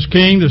speaking of this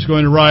king that's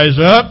going to rise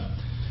up,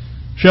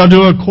 shall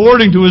do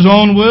according to his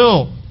own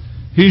will.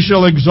 He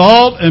shall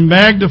exalt and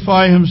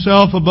magnify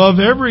himself above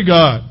every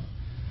god.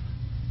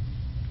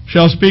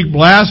 Shall speak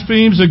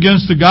blasphemies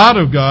against the God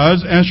of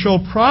gods, and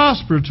shall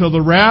prosper till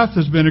the wrath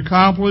has been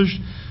accomplished,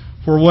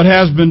 for what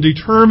has been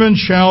determined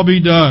shall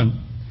be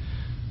done.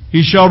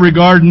 He shall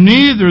regard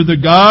neither the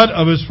God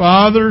of his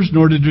fathers,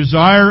 nor the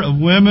desire of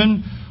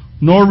women,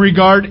 nor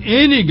regard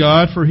any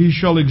god, for he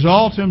shall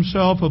exalt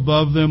himself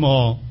above them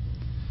all.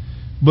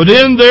 But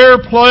in their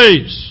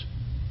place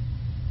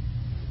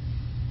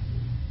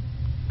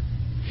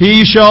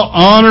he shall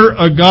honor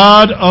a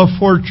God of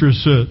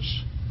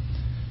fortresses.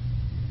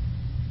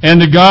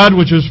 And the God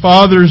which his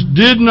fathers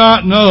did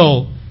not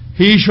know,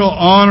 he shall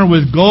honor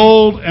with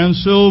gold and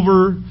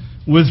silver,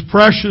 with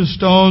precious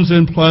stones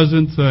and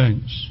pleasant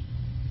things.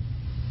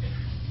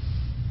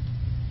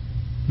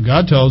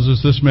 God tells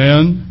us this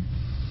man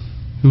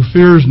who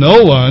fears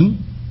no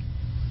one,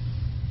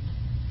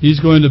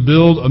 he's going to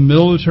build a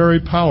military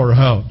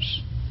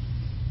powerhouse.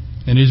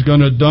 And he's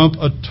going to dump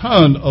a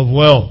ton of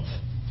wealth.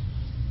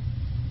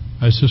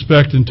 I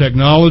suspect in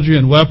technology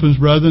and weapons,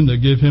 brethren, that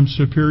give him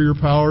superior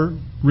power,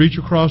 reach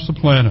across the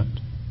planet.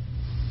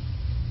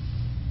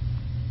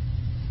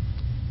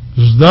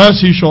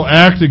 Thus he shall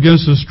act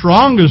against the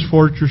strongest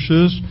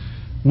fortresses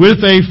with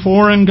a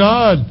foreign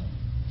god,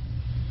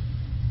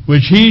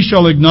 which he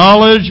shall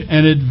acknowledge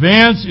and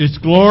advance its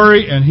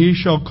glory, and he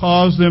shall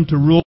cause them to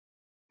rule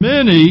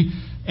many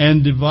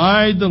and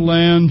divide the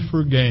land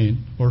for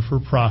gain or for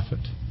profit.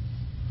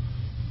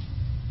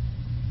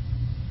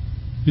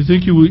 You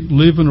think you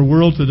live in a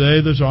world today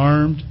that's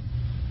armed?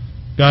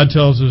 God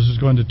tells us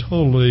it's going to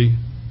totally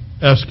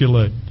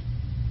escalate.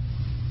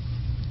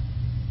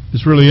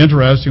 It's really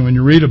interesting when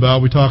you read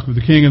about, we talk with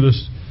the king of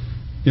this,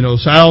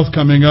 South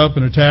coming up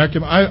and attack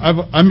him.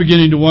 I'm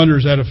beginning to wonder,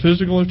 is that a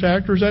physical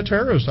attack or is that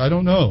terrorist? I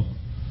don't know.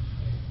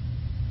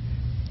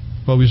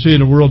 But we see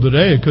in the world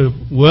today, it could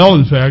well,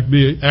 in fact,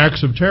 be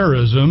acts of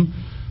terrorism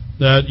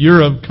that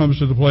Europe comes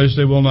to the place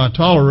they will not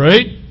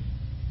tolerate.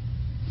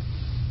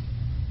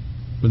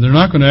 But they're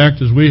not going to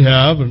act as we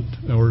have,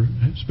 or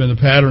it's been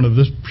the pattern of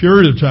this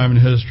period of time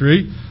in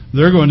history.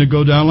 They're going to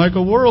go down like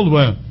a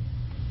whirlwind.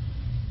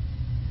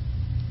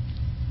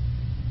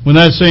 When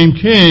that same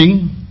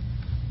king,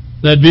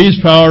 that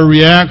beast power,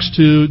 reacts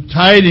to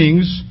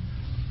tidings,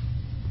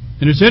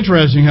 and it's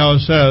interesting how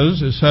it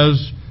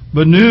says,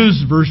 but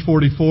news, verse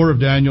 44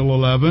 of Daniel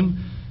 11,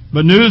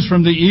 but news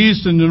from the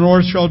east and the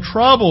north shall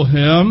trouble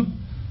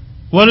him.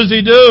 What does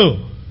he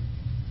do?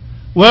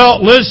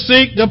 Well, let's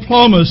seek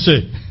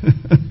diplomacy.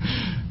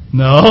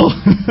 No.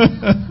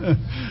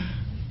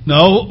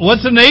 No.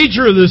 What's the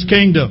nature of this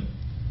kingdom?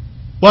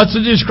 What's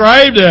it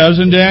described as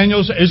in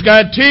Daniel? It's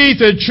got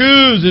teeth, it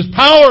chews, it's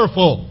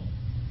powerful.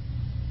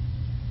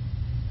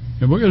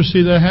 And we're going to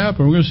see that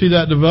happen. We're going to see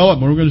that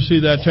development. We're going to see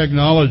that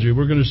technology.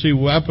 We're going to see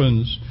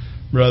weapons,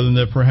 rather than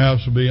that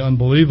perhaps will be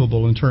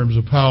unbelievable in terms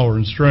of power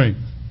and strength.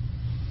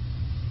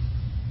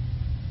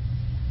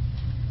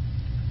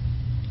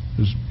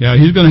 Yeah,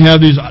 he's going to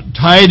have these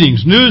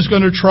tidings. News is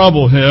going to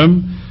trouble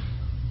him.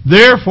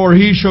 Therefore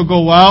he shall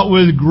go out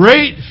with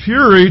great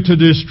fury to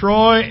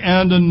destroy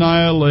and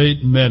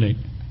annihilate many.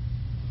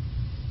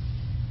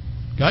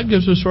 God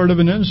gives us sort of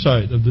an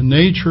insight of the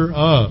nature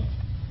of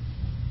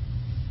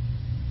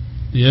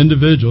the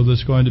individual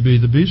that's going to be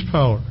the beast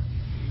power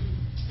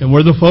and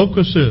where the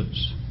focus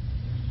is.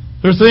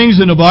 There are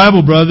things in the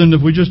Bible, brethren,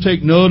 if we just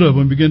take note of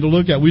and begin to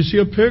look at, we see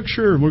a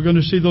picture and we're going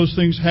to see those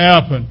things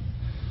happen.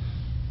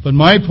 But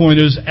my point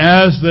is,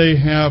 as they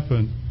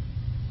happen,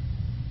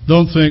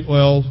 don't think,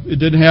 well, it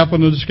didn't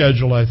happen on the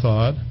schedule, I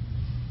thought.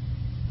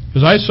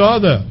 Because I saw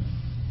that.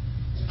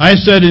 I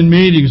said in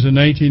meetings in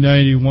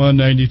 1991,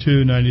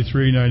 92,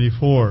 93,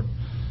 94,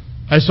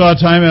 I saw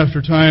time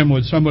after time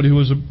with somebody who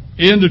was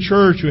in the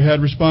church who had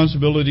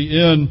responsibility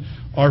in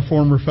our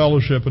former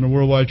fellowship in the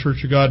Worldwide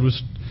Church of God,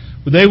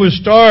 they would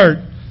start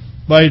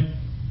by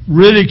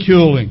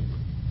ridiculing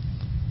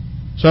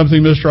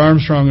something Mr.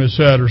 Armstrong had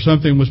said or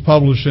something was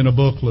published in a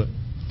booklet.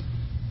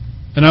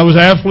 And I was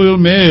absolutely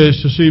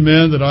amazed to see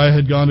men that I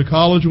had gone to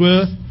college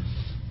with,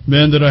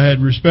 men that I had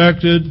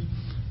respected,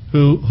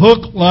 who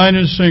hook, line,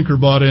 and sinker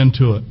bought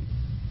into it.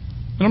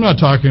 And I'm not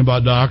talking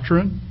about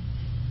doctrine.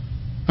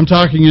 I'm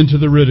talking into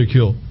the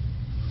ridicule.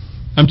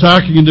 I'm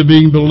talking into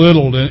being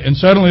belittled. And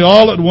suddenly,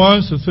 all at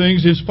once, the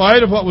things, in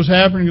spite of what was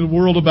happening in the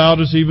world about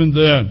us even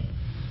then,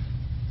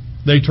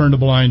 they turned a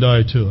blind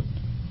eye to it.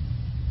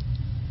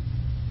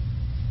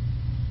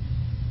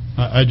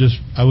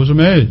 I was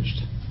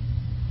amazed.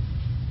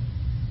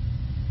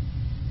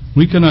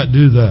 We cannot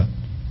do that.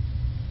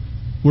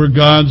 We're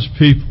God's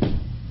people.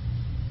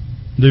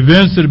 The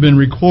events that have been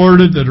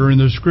recorded that are in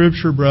the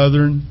Scripture,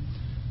 brethren,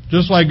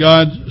 just like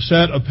God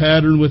set a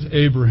pattern with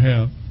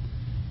Abraham.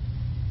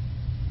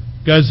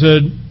 God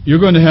said, you're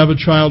going to have a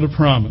child of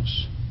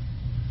promise.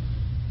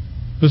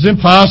 It was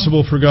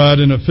impossible for God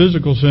in a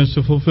physical sense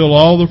to fulfill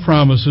all the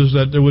promises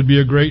that there would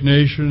be a great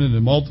nation and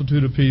a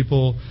multitude of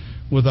people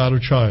without a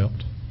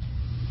child.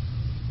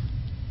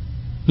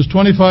 It was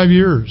 25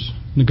 years,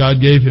 and God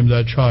gave him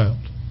that child.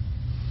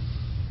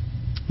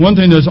 One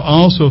thing that's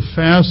also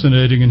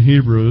fascinating in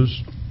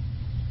Hebrews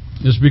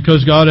is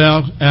because God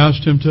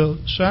asked him to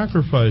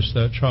sacrifice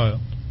that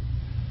child.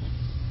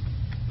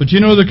 But you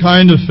know the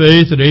kind of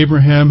faith that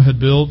Abraham had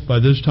built by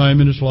this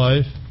time in his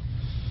life?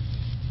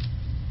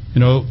 You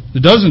know,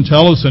 it doesn't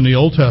tell us in the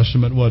Old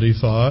Testament what he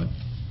thought.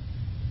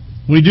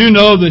 We do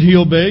know that he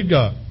obeyed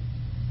God,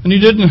 and he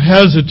didn't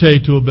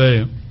hesitate to obey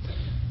him.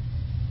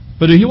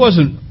 But he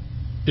wasn't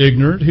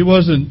ignorant. He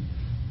wasn't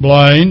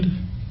blind.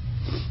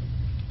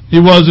 He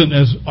wasn't,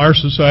 as our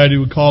society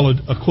would call it,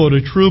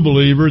 a true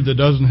believer that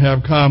doesn't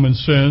have common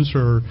sense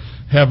or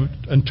have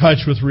in touch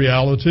with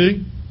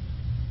reality.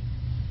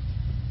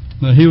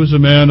 Now, he was a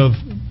man of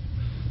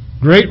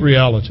great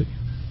reality.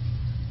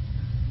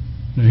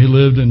 Now, he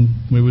lived in,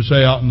 we would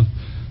say, out in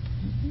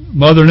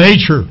Mother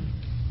Nature,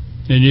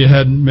 and you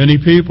had many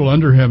people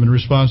under him and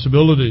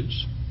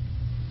responsibilities.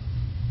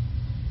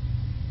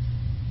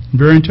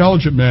 Very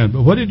intelligent man.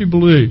 But what did he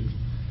believe?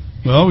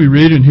 Well, we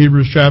read in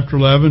Hebrews chapter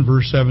 11,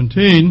 verse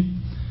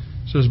 17,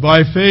 it says,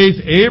 by faith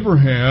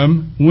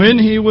Abraham, when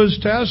he was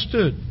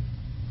tested,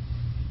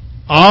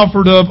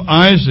 offered up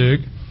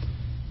Isaac,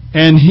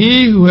 and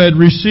he who had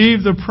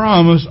received the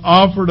promise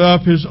offered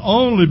up his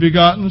only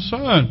begotten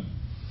son.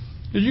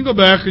 As you go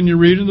back and you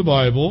read in the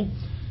Bible,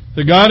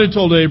 that God had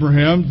told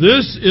Abraham,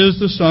 this is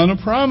the son of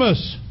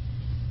promise.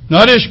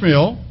 Not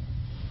Ishmael.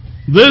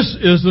 This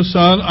is the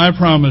son I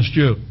promised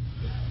you.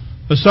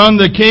 A son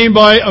that came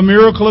by a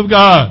miracle of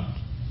God.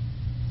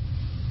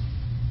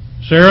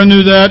 Sarah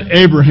knew that.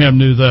 Abraham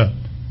knew that.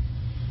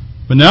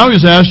 But now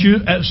he's asked you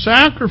to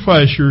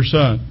sacrifice your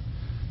son.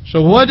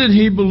 So what did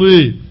he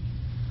believe?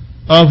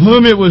 Of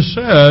whom it was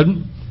said,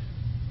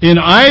 in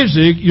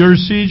Isaac your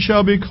seed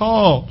shall be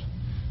called.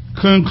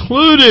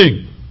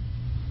 Concluding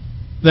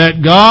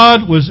that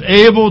God was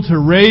able to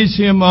raise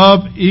him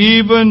up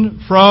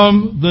even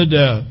from the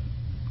dead.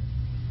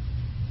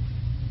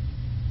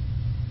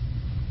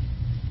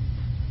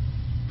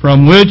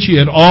 From which he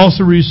had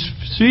also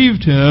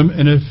received him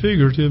in a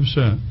figurative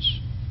sense.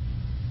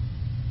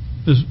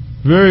 This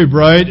very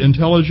bright,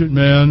 intelligent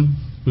man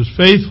was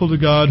faithful to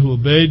God, who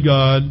obeyed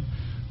God,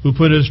 who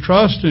put his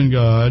trust in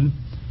God.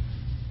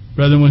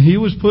 Rather, when he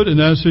was put in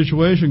that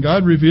situation,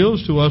 God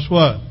reveals to us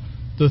what?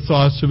 The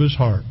thoughts of his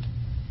heart.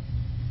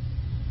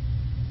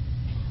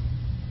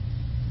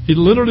 He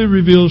literally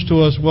reveals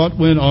to us what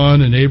went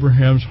on in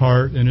Abraham's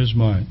heart and his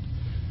mind.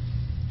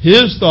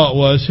 His thought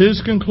was,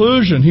 his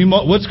conclusion,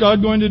 what's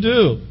God going to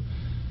do?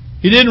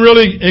 He didn't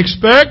really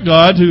expect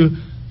God to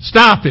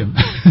stop him.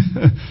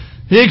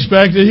 He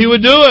expected he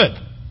would do it.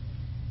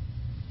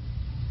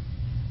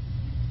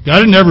 God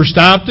had never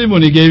stopped him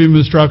when he gave him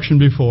instruction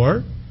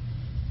before.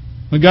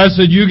 When God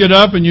said, you get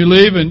up and you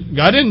leave, and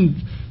God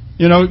didn't,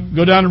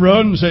 go down the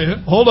road and say,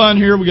 hold on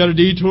here, we got a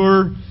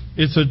detour.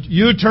 It's a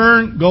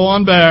U-turn, go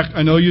on back.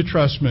 I know you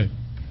trust me.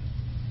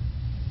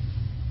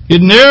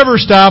 It never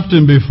stopped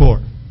him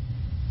before.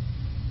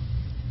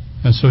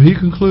 And so he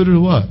concluded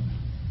what?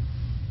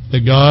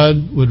 That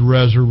God would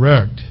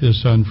resurrect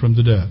his son from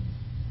the dead.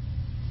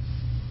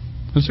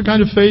 That's the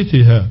kind of faith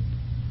he had.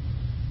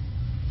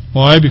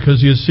 Why? Because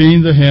he had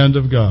seen the hand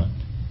of God.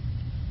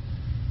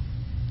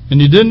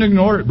 And he didn't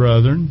ignore it,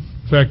 brethren.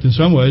 In fact, in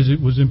some ways, it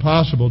was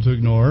impossible to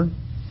ignore.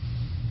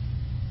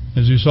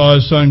 As he saw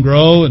his son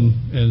grow,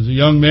 and as a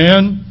young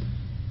man,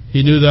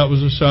 he knew that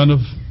was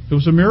it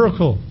was a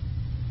miracle.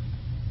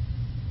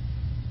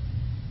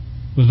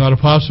 It was not a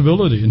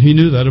possibility, and he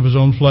knew that of his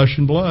own flesh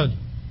and blood.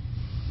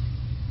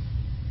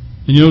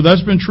 And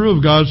that's been true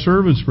of God's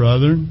servants,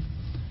 brethren.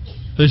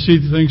 They see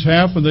things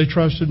happen, they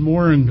trusted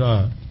more in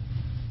God.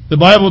 The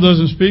Bible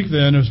doesn't speak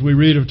then, as we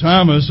read of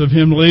Thomas, of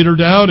him later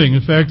doubting.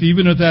 In fact,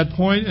 even at that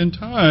point in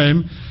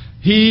time,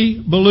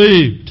 he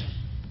believed.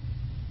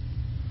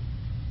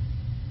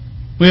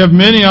 We have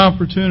many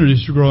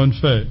opportunities to grow in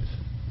faith.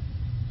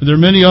 There are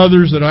many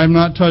others that I'm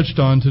not touched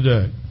on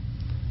today.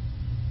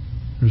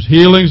 There's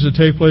healings that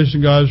take place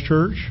in God's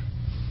church.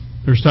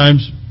 There's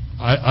times,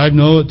 I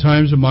know at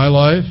times in my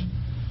life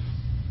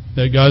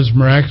that God's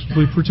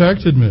miraculously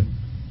protected me.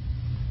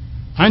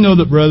 I know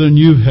that, brethren,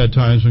 you've had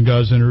times when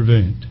God's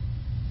intervened.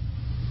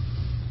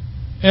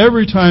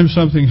 Every time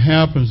something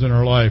happens in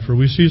our life, or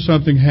we see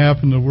something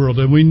happen in the world,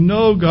 and we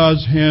know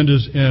God's hand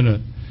is in it,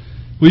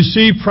 we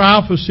see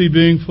prophecy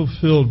being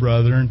fulfilled,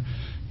 brethren,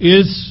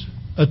 it's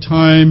a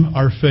time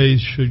our faith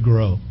should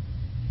grow.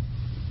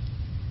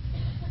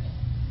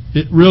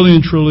 It really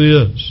and truly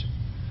is.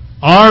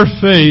 Our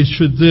faith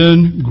should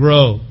then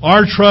grow.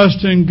 Our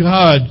trust in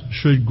God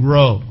should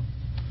grow.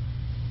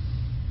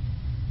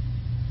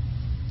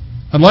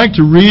 I'd like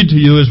to read to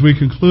you as we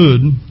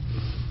conclude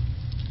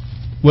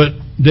what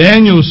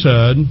Daniel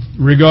said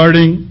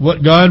regarding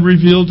what God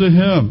revealed to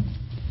him.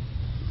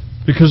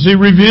 Because he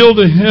revealed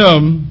to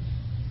him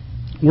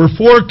were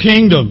 4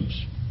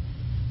 kingdoms,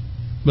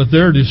 but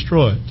they're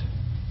destroyed.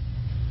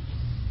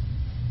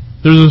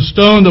 There's a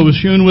stone that was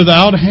hewn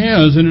without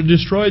hands, and it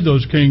destroyed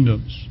those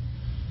kingdoms.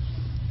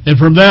 And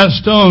from that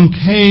stone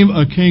came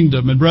a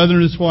kingdom. And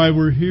brethren, it's why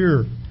we're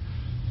here.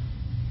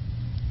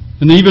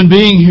 And even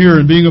being here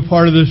and being a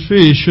part of this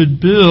feast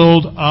should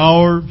build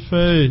our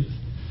faith.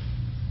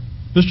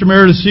 Mr.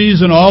 Meredith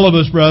sees in all of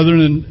us,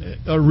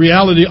 brethren, in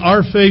reality,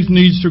 our faith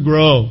needs to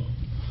grow.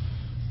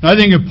 And I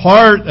think in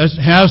part that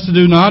has to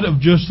do not of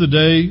just the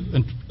day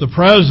and the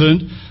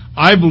present.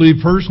 I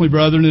believe personally,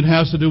 brethren, it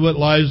has to do with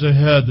what lies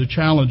ahead, the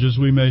challenges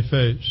we may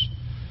face.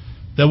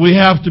 That we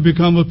have to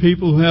become a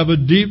people who have a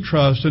deep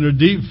trust and a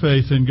deep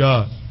faith in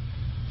God.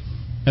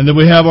 And that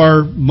we have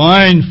our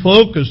mind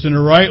focused in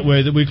the right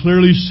way, that we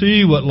clearly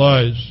see what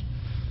lies.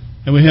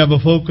 And we have a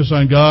focus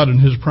on God and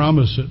His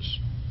promises.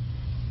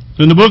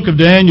 So in the book of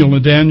Daniel,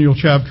 in Daniel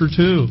chapter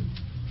 2,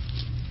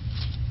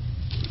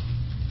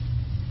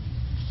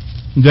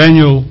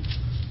 Daniel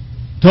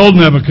told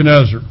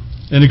Nebuchadnezzar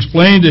and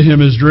explained to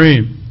him his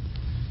dream.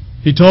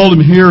 He told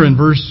him here in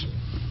verse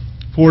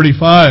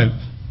 45.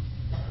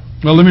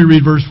 Well, let me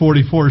read verse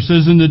 44. It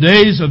says, "In the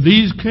days of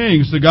these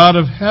kings, the God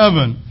of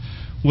heaven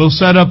will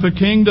set up a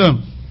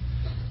kingdom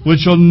which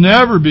shall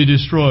never be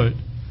destroyed,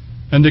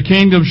 and the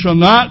kingdom shall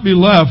not be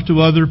left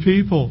to other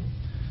people.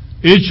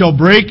 It shall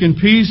break in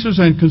pieces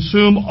and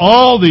consume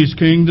all these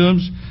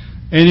kingdoms,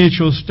 and it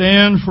shall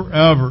stand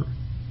forever.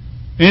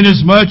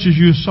 Inasmuch as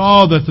you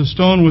saw that the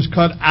stone was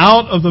cut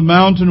out of the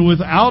mountain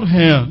without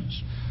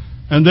hands,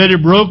 and that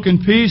it broke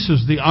in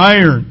pieces the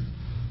iron,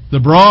 the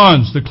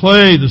bronze, the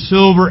clay, the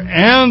silver,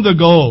 and the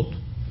gold,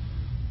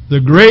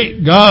 the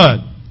great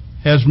God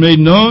has made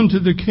known to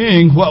the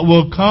king what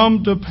will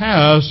come to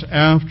pass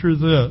after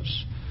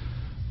this.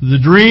 The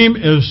dream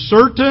is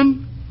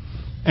certain,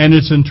 and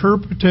its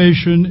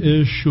interpretation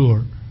is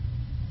sure."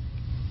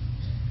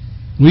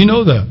 We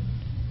know that.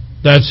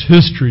 That's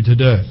history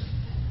today.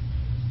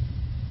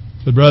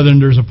 But brethren,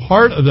 there's a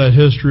part of that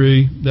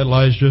history that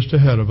lies just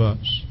ahead of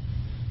us.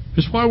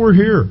 It's why we're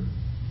here.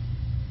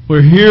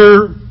 We're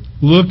here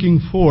looking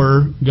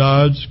for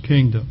God's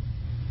kingdom,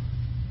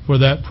 for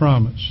that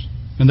promise.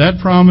 And that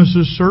promise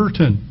is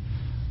certain.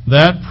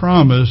 That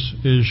promise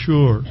is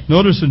sure.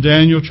 Notice in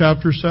Daniel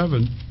chapter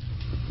 7,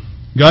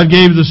 God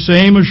gave the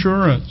same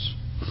assurance.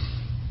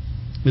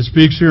 It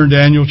speaks here in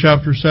Daniel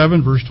chapter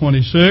 7, verse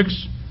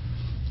 26,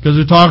 because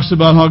it talks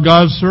about how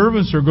God's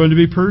servants are going to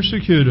be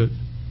persecuted.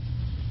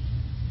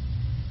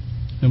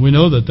 And we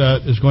know that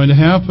that is going to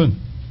happen.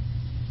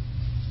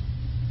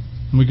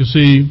 And we can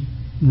see,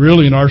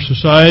 really, in our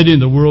society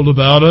and the world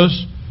about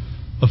us,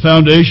 a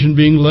foundation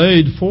being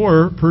laid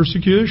for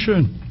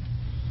persecution.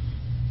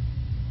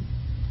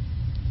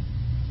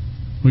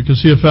 We can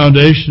see a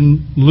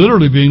foundation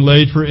literally being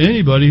laid for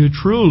anybody who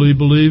truly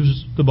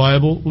believes the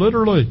Bible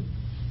literally.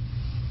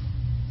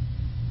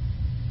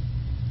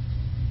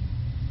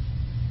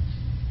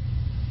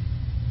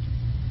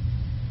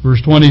 Verse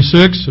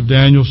 26 of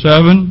Daniel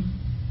 7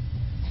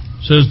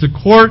 says, "The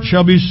court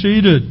shall be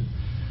seated,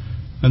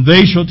 and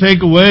they shall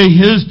take away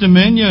his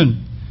dominion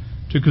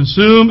to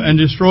consume and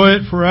destroy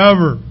it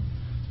forever.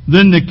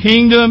 Then the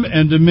kingdom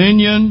and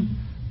dominion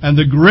and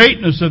the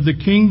greatness of the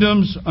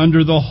kingdoms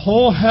under the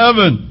whole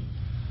heaven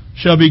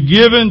shall be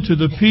given to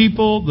the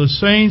people, the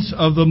saints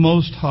of the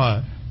Most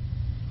High."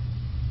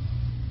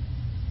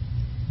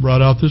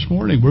 Brought out this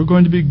morning, we're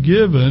going to be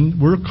given,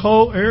 we're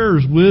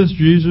co-heirs with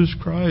Jesus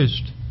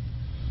Christ.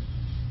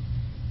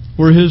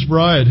 We're His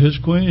bride, His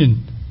queen.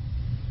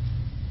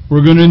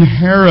 We're going to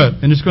inherit,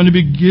 and it's going to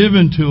be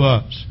given to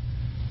us.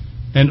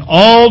 And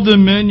all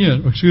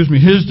dominion,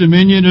 His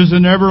dominion is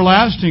an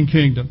everlasting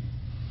kingdom.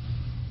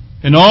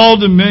 And all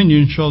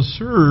dominion shall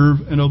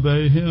serve and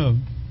obey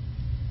Him.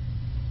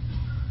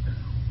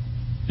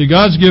 See,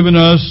 God's given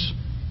us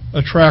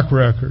a track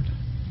record.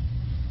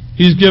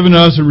 He's given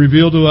us and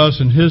revealed to us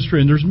in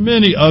history, and there's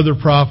many other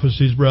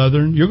prophecies,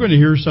 brethren. You're going to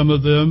hear some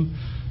of them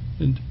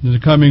in the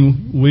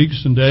coming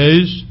weeks and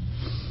days.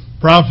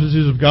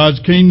 prophecies of God's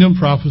kingdom,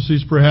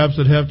 prophecies perhaps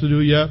that have to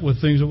do yet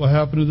with things that will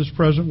happen in this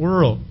present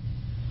world.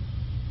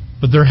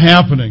 But they're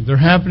happening. They're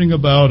happening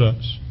about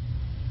us.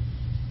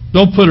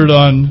 Don't put it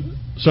on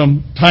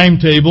some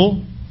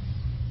timetable.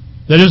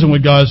 That isn't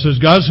what God says.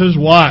 God says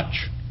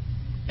watch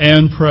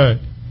and pray.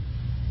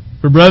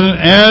 But brethren,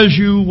 as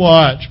you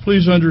watch,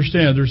 please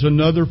understand there's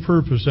another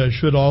purpose that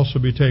should also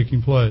be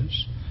taking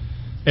place.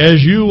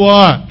 As you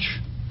watch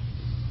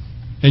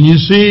and you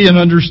see and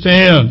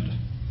understand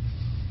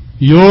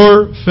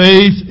your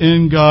faith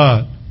in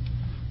God,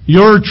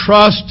 your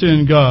trust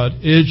in God,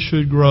 it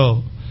should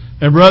grow.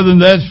 And brethren,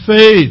 that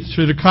faith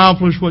should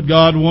accomplish what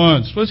God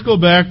wants. Let's go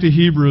back to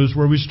Hebrews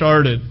where we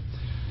started.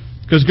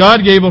 Because God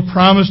gave a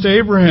promise to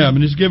Abraham,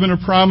 and He's given a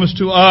promise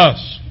to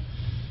us.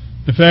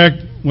 In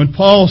fact, when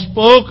Paul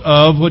spoke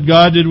of what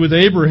God did with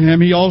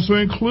Abraham, he also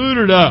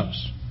included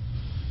us.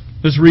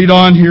 Let's read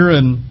on here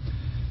in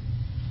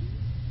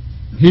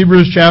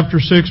Hebrews chapter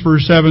 6,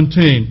 verse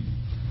 17.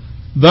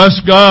 Thus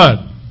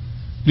God,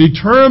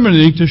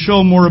 determining to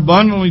show more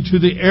abundantly to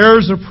the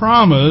heirs of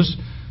promise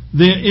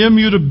the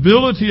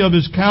immutability of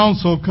His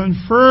counsel,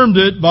 confirmed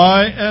it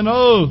by an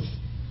oath,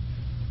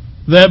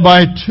 that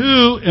by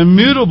two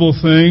immutable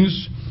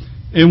things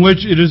in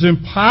which it is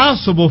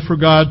impossible for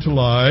God to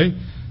lie,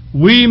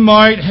 we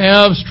might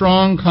have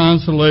strong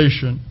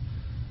consolation,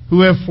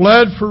 who have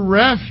fled for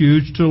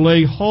refuge to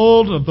lay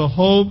hold of the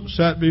hope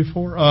set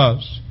before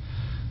us.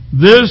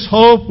 This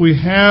hope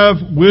we have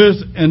with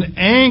an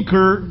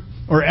anchor,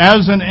 or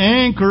as an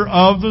anchor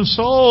of the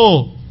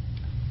soul.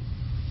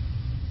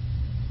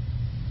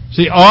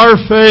 See, our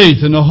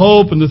faith and the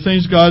hope and the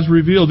things God's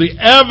revealed, the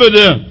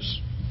evidence,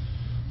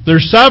 their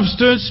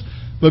substance,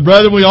 but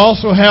brethren, we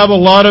also have a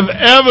lot of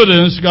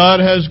evidence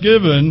God has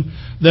given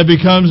that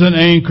becomes an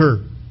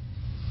anchor.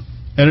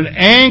 And it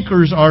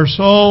anchors our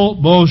soul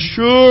both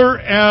sure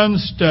and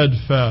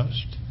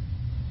steadfast.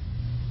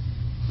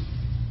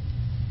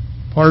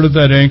 Part of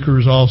that anchor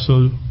is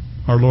also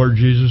our Lord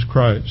Jesus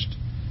Christ,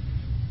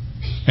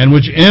 and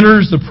which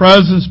enters the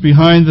presence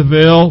behind the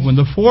veil when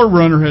the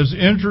forerunner has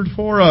entered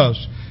for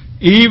us,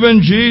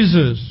 even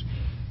Jesus,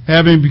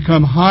 having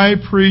become high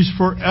priest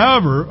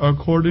forever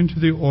according to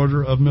the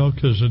order of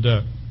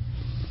Melchizedek.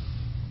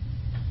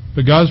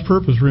 But God's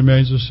purpose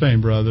remains the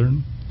same,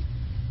 brethren.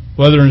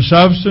 Whether in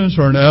substance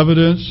or in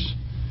evidence,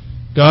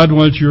 God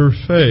wants your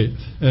faith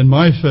and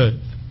my faith,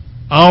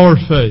 our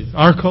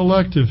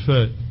collective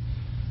faith,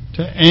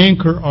 to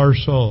anchor our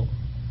soul,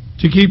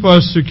 to keep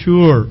us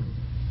secure.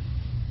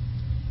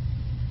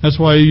 That's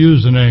why you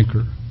use an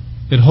anchor.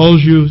 It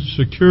holds you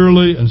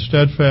securely and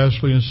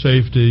steadfastly in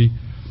safety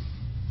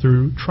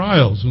through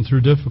trials and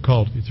through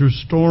difficulty, through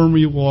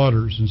stormy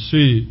waters and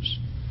seas.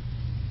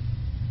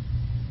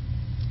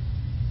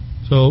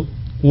 So,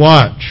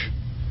 watch.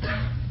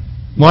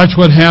 Watch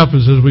what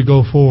happens as we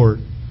go forward.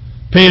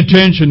 Pay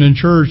attention in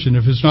church, and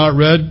if it's not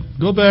read,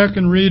 go back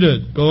and read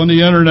it. Go on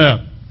the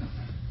internet.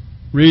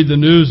 Read the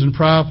news and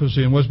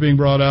prophecy and what's being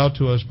brought out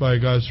to us by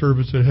God's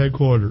servants at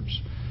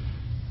headquarters.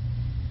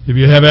 If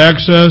you have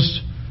access,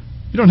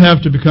 you don't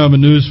have to become a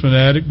news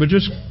fanatic, but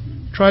just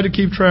try to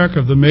keep track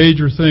of the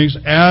major things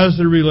as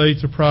they relate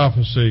to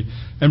prophecy.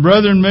 And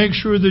brethren, make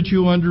sure that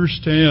you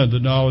understand the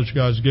knowledge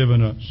God's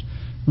given us.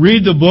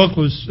 Read the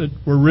booklets that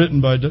were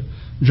written by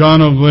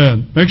John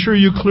O'Glenn. Make sure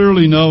you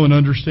clearly know and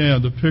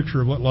understand the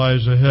picture of what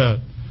lies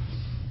ahead.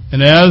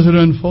 And as it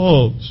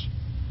unfolds,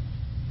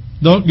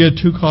 don't get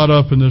too caught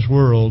up in this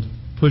world.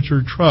 Put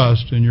your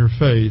trust and your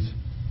faith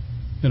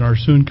in our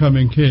soon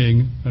coming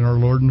King and our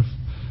Lord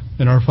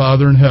and our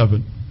Father in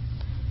heaven.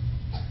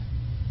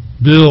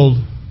 Build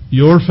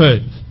your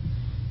faith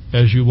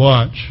as you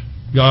watch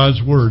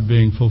God's Word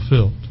being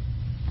fulfilled.